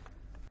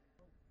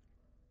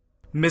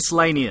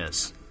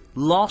 Miscellaneous.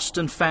 Lost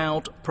and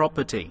found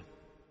property.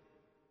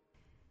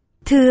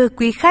 Thưa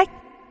quý khách,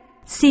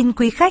 xin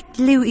quý khách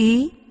lưu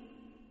ý,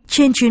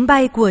 trên chuyến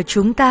bay của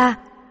chúng ta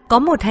có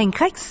một hành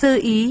khách sơ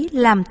ý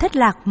làm thất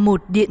lạc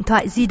một điện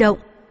thoại di động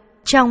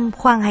trong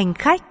khoang hành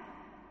khách.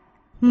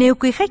 Nếu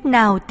quý khách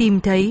nào tìm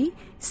thấy,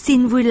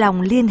 xin vui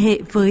lòng liên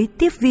hệ với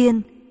tiếp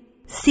viên.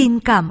 Xin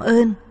cảm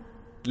ơn.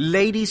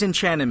 Ladies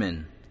and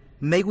gentlemen,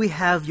 may we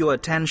have your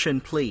attention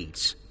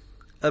please.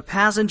 A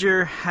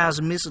passenger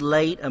has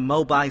mislaid a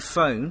mobile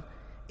phone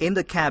in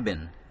the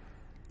cabin.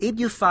 If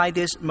you find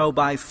this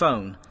mobile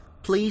phone,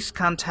 please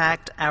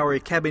contact our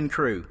cabin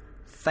crew.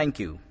 Thank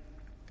you.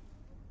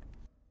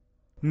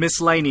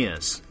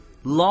 Miscellaneous.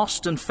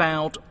 Lost and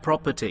found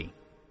property.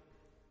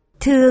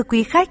 Thưa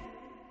quý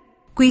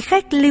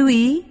khách lưu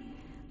ý,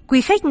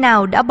 quý khách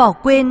nào đã bỏ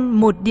quên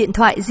một điện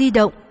thoại di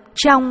động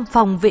trong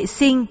phòng vệ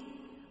sinh,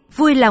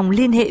 vui lòng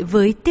liên hệ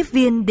với tiếp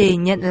viên để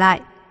nhận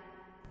lại.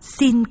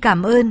 Xin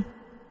cảm ơn.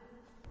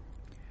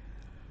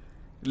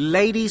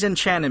 Ladies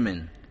and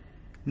gentlemen,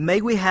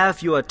 may we have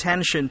your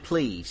attention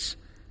please?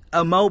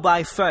 A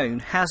mobile phone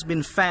has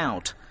been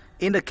found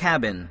in the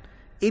cabin.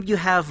 If you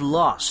have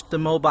lost the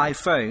mobile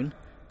phone,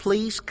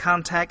 please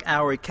contact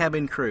our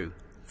cabin crew.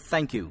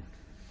 Thank you.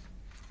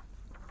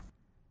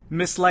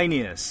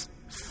 Miscellaneous.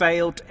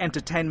 Failed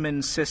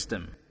entertainment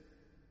system.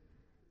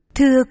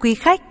 Thưa quý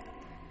khách,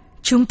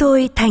 chúng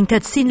tôi thành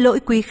thật xin lỗi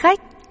quý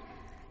khách.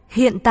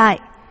 Hiện tại,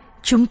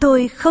 chúng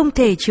tôi không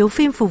thể chiếu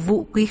phim phục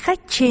vụ quý khách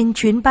trên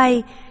chuyến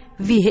bay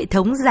vì hệ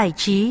thống giải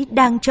trí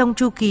đang trong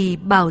chu kỳ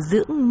bảo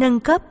dưỡng nâng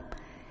cấp.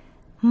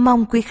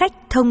 Mong quý khách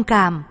thông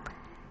cảm.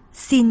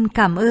 Xin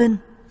cảm ơn.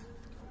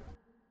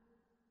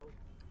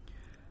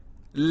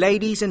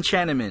 Ladies and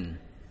gentlemen,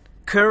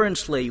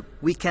 currently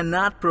we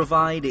cannot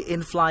provide the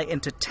in-flight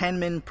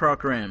entertainment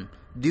program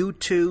due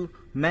to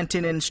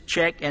maintenance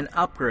check and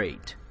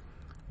upgrade.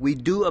 We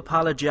do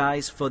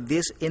apologize for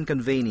this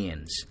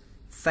inconvenience.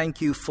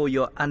 Thank you for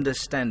your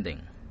understanding.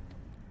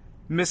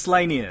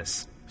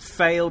 Miscellaneous.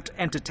 Failed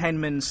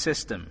entertainment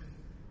system.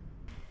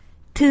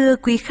 Thưa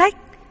quý khách,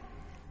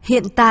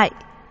 hiện tại,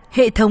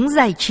 hệ thống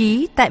giải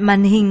trí tại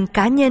màn hình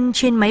cá nhân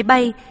trên máy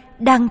bay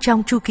đang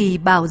trong chu kỳ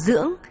bảo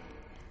dưỡng.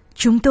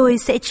 Chúng tôi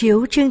sẽ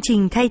chiếu chương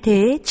trình thay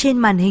thế trên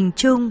màn hình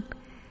chung.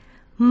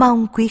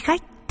 Mong quý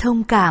khách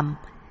thông cảm.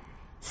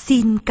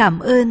 Xin cảm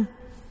ơn.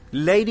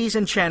 Ladies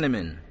and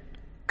gentlemen,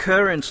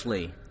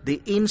 currently the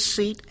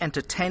in-seat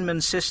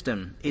entertainment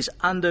system is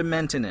under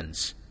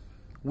maintenance.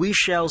 We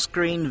shall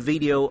screen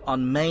video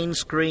on main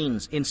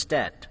screens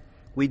instead.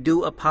 We do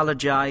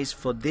apologize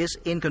for this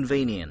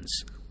inconvenience.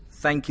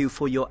 Thank you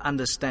for your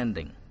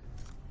understanding.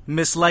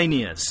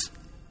 Miscellaneous.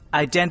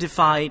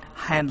 Identified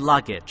hand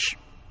luggage.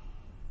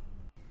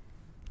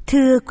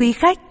 Thưa quý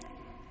khách,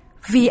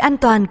 vì an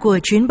toàn của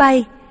chuyến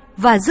bay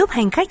và giúp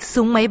hành khách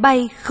xuống máy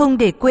bay không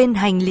để quên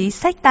hành lý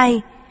xách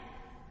tay,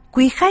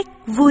 quý khách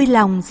vui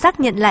lòng xác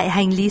nhận lại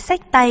hành lý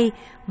xách tay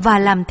và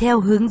làm theo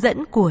hướng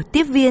dẫn của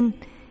tiếp viên.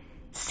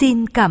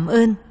 Xin cảm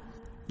ơn.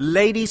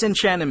 Ladies and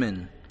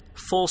gentlemen,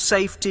 for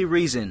safety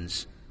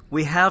reasons,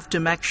 we have to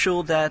make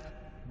sure that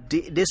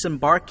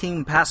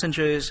disembarking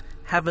passengers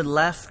haven't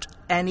left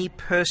any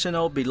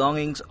personal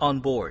belongings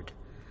on board.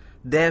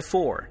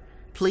 Therefore,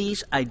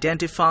 please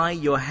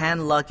identify your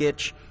hand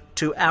luggage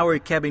to our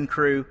cabin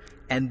crew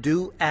and do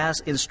as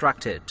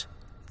instructed.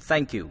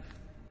 Thank you.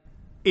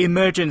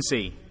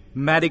 Emergency.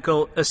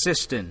 Medical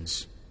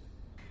assistance.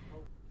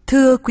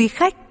 Thưa quý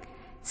khách,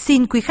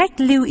 xin quý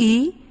khách lưu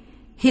ý,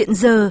 hiện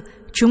giờ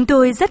chúng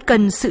tôi rất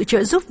cần sự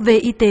trợ giúp về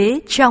y tế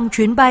trong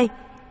chuyến bay.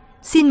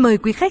 Xin mời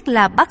quý khách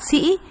là bác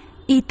sĩ,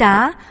 y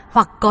tá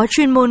hoặc có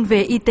chuyên môn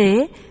về y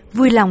tế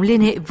vui lòng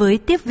liên hệ với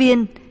tiếp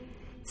viên.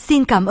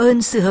 Xin cảm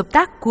ơn sự hợp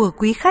tác của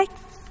quý khách.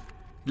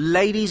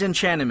 Ladies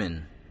and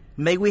gentlemen,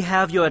 may we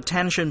have your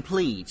attention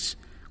please?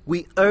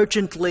 We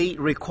urgently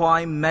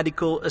require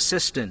medical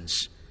assistance.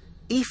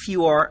 If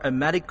you are a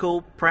medical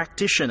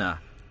practitioner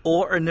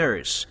or a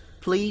nurse,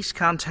 please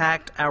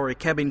contact our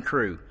cabin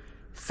crew.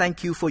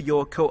 Thank you for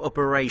your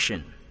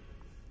cooperation.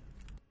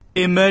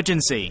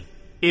 Emergency.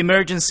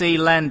 Emergency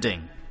landing.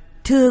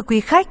 Thưa quý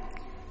khách,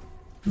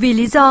 vì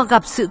lý do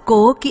gặp sự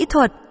cố kỹ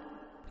thuật,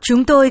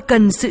 chúng tôi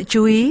cần sự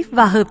chú ý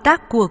và hợp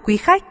tác của quý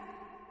khách.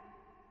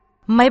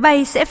 Máy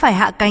bay sẽ phải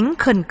hạ cánh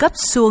khẩn cấp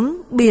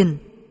xuống biển.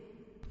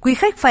 Quý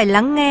khách phải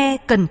lắng nghe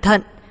cẩn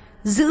thận,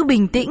 giữ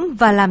bình tĩnh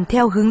và làm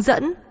theo hướng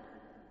dẫn.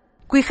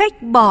 Quý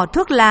khách bỏ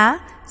thuốc lá,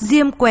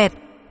 diêm quẹt,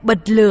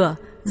 bật lửa,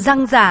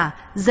 răng rả,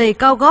 giày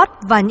cao gót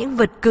và những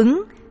vật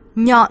cứng,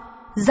 nhọn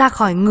ra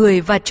khỏi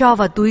người và cho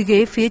vào túi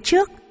ghế phía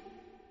trước.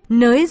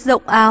 Nới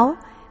rộng áo,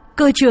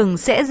 cơ trưởng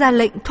sẽ ra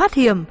lệnh thoát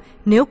hiểm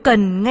nếu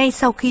cần ngay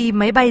sau khi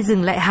máy bay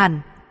dừng lại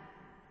hẳn.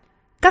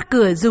 Các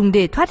cửa dùng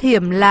để thoát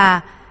hiểm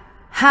là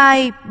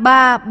 2,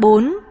 3,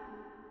 4.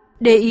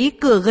 Để ý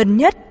cửa gần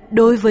nhất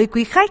đối với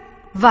quý khách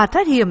và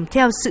thoát hiểm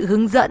theo sự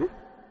hướng dẫn.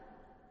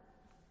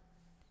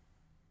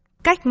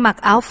 Cách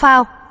mặc áo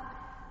phao.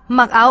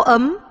 Mặc áo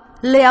ấm,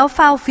 lấy áo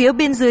phao phía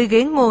bên dưới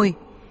ghế ngồi,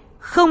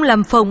 không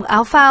làm phồng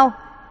áo phao.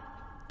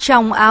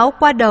 Tròng áo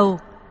qua đầu,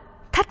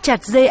 thắt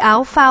chặt dây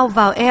áo phao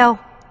vào eo.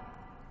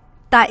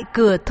 Tại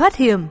cửa thoát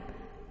hiểm,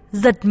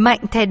 giật mạnh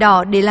thẻ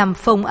đỏ để làm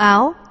phồng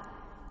áo.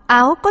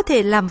 Áo có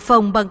thể làm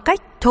phồng bằng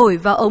cách thổi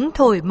vào ống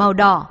thổi màu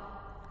đỏ.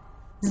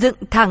 Dựng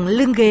thẳng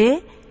lưng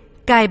ghế,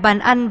 cài bàn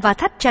ăn và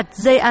thắt chặt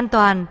dây an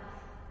toàn.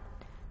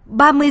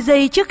 30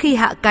 giây trước khi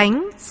hạ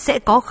cánh sẽ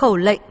có khẩu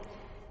lệnh: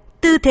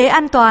 tư thế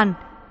an toàn,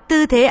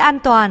 tư thế an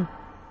toàn.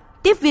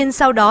 Tiếp viên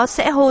sau đó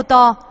sẽ hô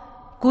to: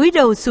 cúi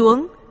đầu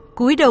xuống,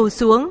 cúi đầu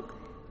xuống.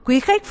 quý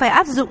khách phải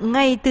áp dụng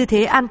ngay tư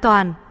thế an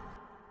toàn.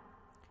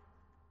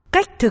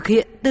 Cách thực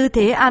hiện tư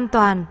thế an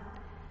toàn: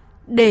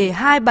 để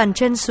hai bàn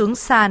chân xuống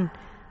sàn,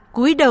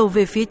 cúi đầu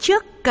về phía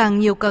trước càng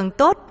nhiều càng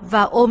tốt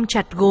và ôm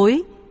chặt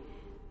gối.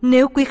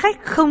 Nếu quý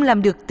khách không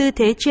làm được tư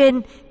thế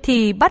trên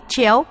thì bắt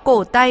chéo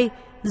cổ tay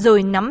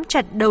rồi nắm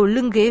chặt đầu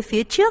lưng ghế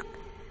phía trước,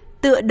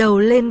 tựa đầu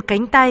lên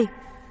cánh tay.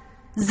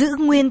 Giữ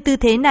nguyên tư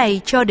thế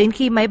này cho đến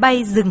khi máy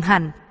bay dừng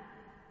hẳn.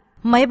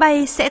 Máy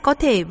bay sẽ có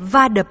thể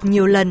va đập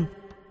nhiều lần.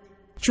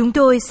 Chúng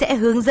tôi sẽ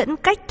hướng dẫn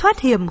cách thoát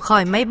hiểm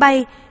khỏi máy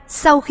bay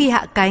sau khi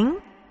hạ cánh.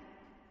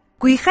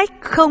 Quý khách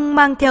không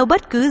mang theo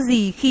bất cứ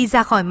gì khi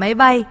ra khỏi máy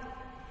bay.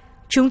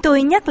 Chúng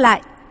tôi nhắc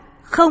lại,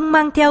 không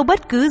mang theo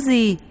bất cứ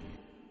gì.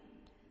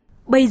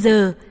 Bây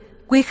giờ,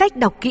 quý khách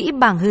đọc kỹ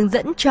bảng hướng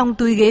dẫn trong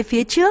túi ghế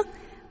phía trước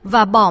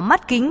và bỏ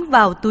mắt kính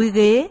vào túi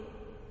ghế.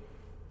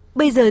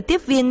 Bây giờ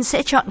tiếp viên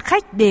sẽ chọn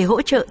khách để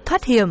hỗ trợ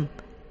thoát hiểm.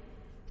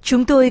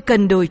 Chúng tôi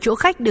cần đổi chỗ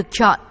khách được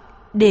chọn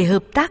để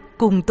hợp tác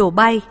cùng tổ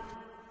bay.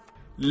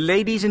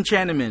 Ladies and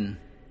gentlemen,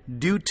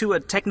 due to a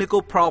technical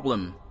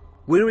problem,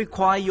 we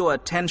require your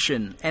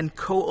attention and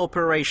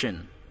cooperation.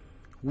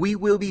 We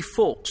will be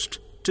forced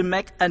to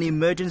make an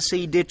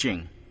emergency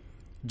ditching.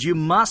 You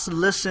must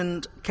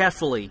listen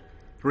carefully,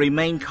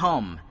 remain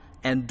calm,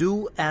 and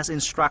do as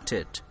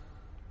instructed.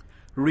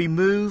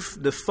 Remove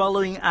the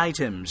following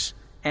items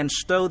and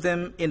stow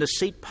them in the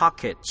seat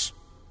pockets: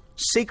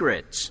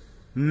 cigarettes,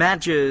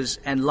 matches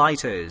and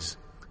lighters,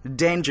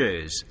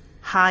 dangers,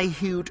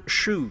 high-heeled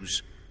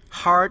shoes,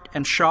 hard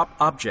and sharp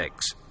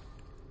objects.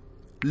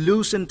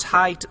 Loose and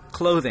tight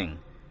clothing.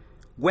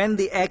 When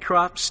the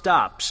aircraft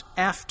stops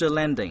after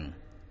landing,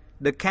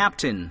 the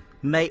captain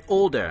may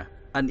order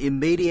an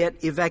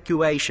immediate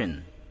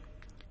evacuation.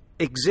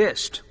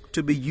 Exist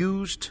to be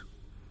used.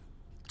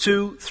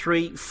 2,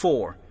 3,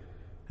 4.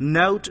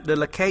 Note the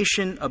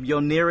location of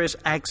your nearest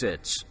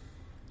exits.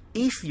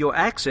 If your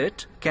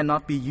exit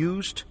cannot be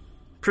used,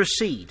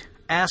 proceed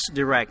as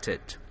directed.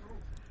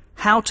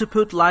 How to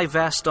put life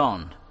vest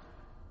on.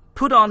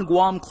 Put on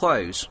warm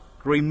clothes.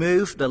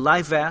 Remove the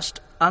life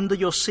vest under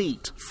your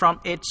seat from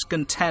its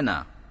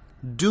container.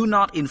 Do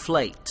not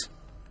inflate.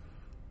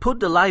 Put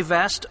the life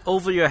vest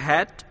over your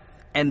head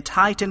and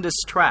tighten the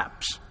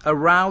straps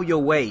around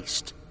your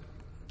waist.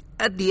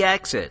 At the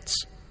exits,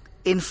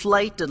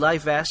 inflate the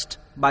life vest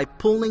by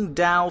pulling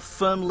down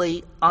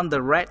firmly on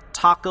the red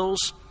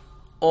toggles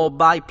or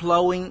by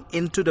blowing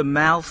into the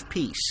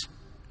mouthpiece.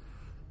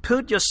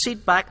 Put your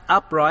seat back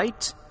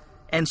upright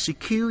and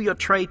secure your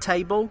tray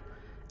table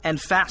and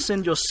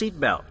fasten your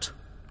seatbelt.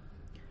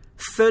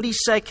 30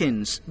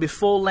 seconds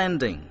before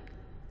landing,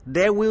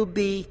 there will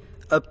be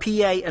a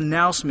PA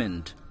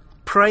announcement: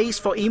 "Praise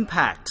for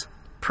impact,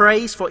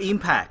 praise for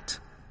impact,"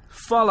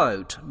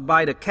 followed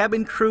by the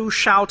cabin crew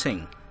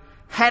shouting,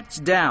 "Heads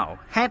down,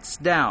 heads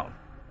down."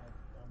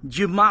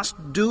 You must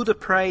do the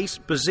praise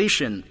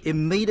position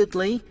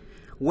immediately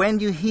when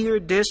you hear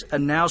this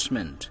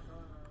announcement.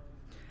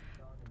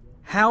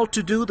 How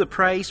to do the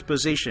praise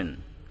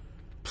position.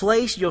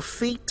 Place your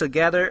feet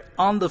together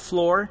on the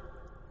floor,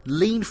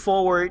 lean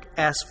forward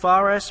as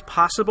far as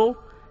possible,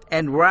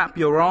 and wrap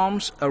your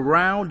arms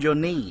around your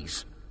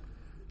knees.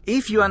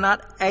 If you are not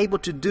able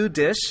to do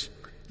this,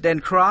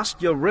 then cross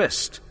your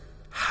wrist,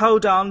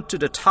 hold on to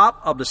the top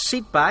of the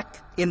seat back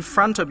in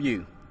front of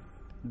you.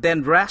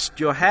 Then rest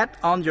your head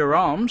on your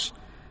arms.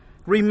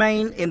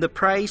 Remain in the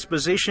praise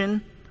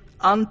position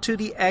until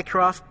the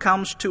aircraft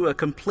comes to a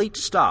complete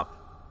stop.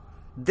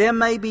 There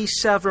may be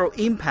several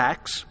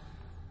impacts.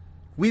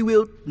 We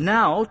will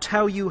now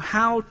tell you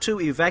how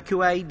to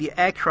evacuate the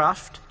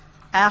aircraft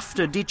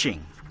after ditching.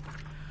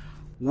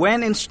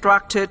 When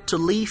instructed to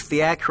leave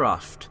the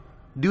aircraft,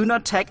 do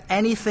not take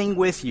anything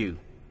with you.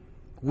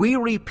 We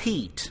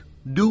repeat,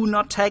 do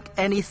not take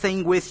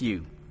anything with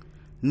you.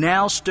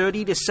 Now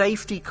study the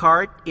safety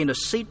card in the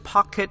seat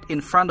pocket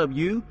in front of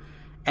you,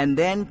 and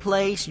then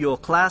place your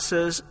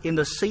glasses in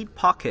the seat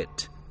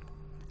pocket.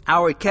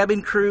 Our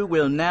cabin crew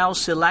will now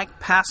select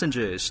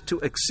passengers to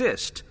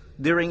assist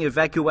during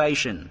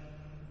evacuation.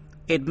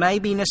 It may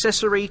be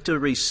necessary to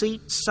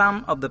reseat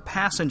some of the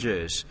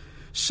passengers,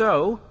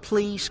 so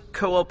please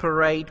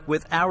cooperate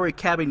with our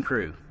cabin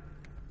crew.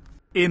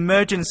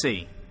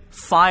 Emergency,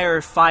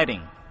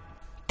 firefighting.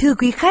 Thưa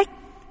quý khách,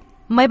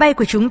 máy bay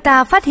của chúng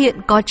ta phát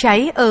hiện có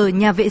cháy ở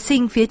nhà vệ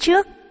sinh phía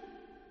trước.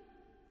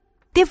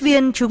 Tiếp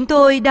viên chúng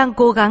tôi đang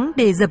cố gắng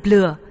để dập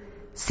lửa.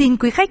 Xin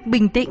quý khách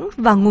bình tĩnh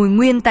và ngồi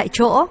nguyên tại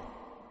chỗ.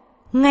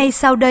 Ngay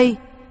sau đây,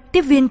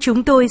 tiếp viên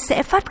chúng tôi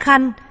sẽ phát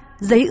khăn,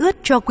 giấy ướt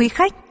cho quý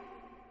khách.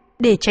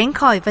 Để tránh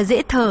khỏi và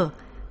dễ thở,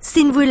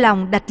 xin vui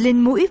lòng đặt lên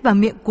mũi và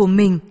miệng của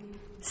mình.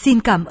 Xin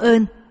cảm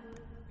ơn.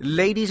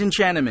 Ladies and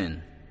gentlemen,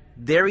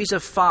 there is a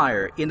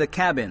fire in the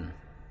cabin.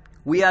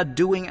 We are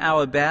doing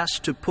our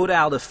best to put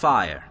out the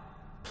fire.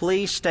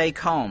 Please stay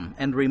calm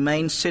and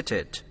remain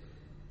seated.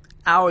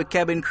 Our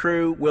cabin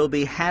crew will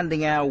be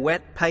handing out wet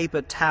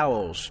paper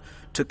towels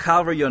to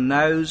cover your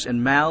nose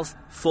and mouth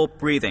for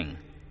breathing.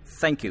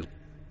 Thank you.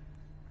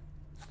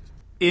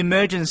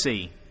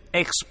 Emergency,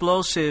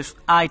 explosive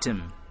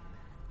item.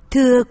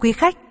 Thưa quý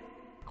khách,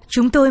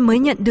 chúng tôi mới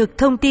nhận được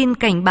thông tin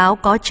cảnh báo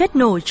có chất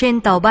nổ trên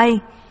tàu bay.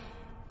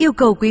 Yêu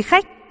cầu quý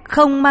khách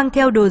không mang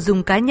theo đồ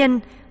dùng cá nhân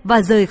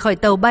và rời khỏi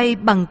tàu bay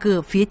bằng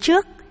cửa phía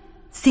trước.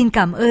 Xin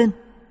cảm ơn.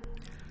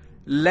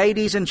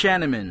 Ladies and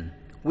gentlemen,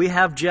 we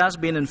have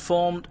just been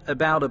informed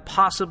about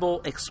a possible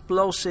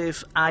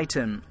explosive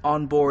item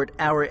on board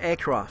our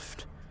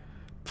aircraft.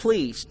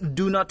 Please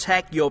do not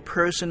take your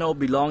personal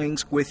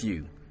belongings with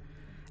you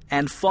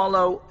and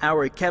follow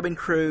our cabin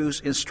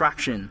crew's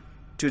instruction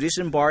to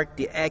disembark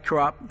the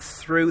aircraft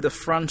through the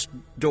front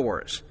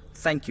doors.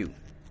 Thank you.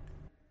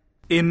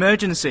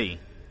 Emergency.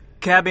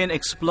 Cabin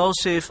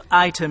explosive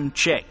item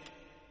check.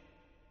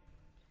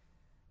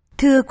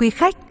 Thưa quý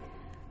khách,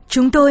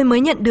 chúng tôi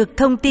mới nhận được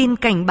thông tin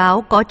cảnh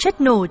báo có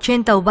chất nổ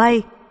trên tàu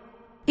bay.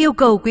 Yêu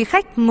cầu quý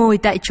khách ngồi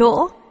tại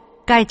chỗ,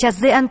 cài chặt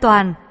dây an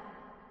toàn,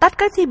 tắt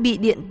các thiết bị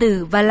điện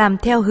tử và làm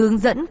theo hướng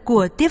dẫn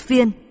của tiếp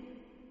viên.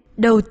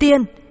 Đầu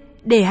tiên,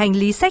 để hành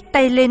lý xách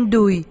tay lên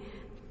đùi,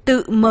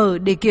 tự mở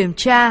để kiểm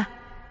tra.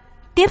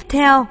 Tiếp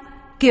theo,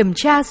 kiểm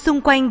tra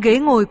xung quanh ghế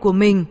ngồi của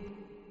mình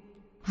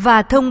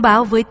và thông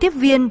báo với tiếp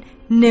viên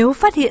nếu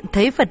phát hiện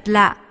thấy vật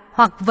lạ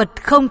hoặc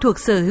vật không thuộc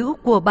sở hữu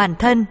của bản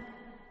thân.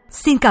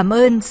 Xin cảm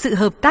ơn sự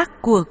hợp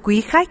tác của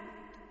quý khách.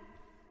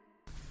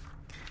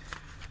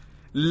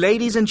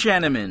 Ladies and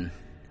gentlemen,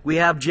 we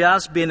have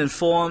just been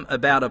informed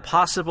about a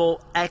possible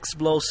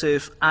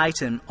explosive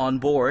item on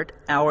board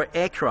our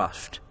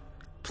aircraft.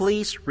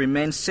 Please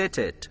remain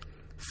seated,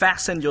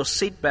 fasten your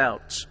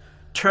seatbelts,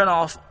 turn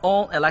off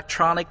all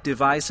electronic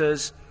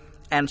devices,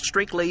 and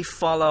strictly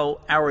follow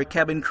our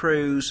cabin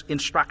crew's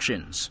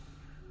instructions.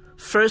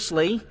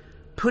 Firstly,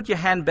 put your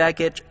hand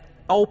baggage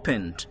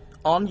opened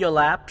on your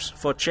laps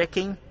for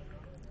checking.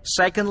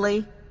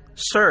 Secondly,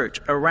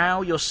 search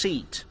around your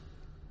seat.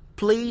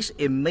 Please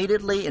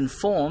immediately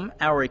inform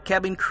our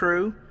cabin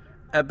crew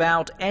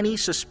about any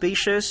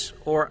suspicious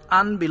or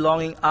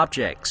unbelonging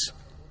objects.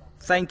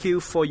 Thank you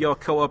for your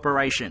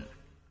cooperation.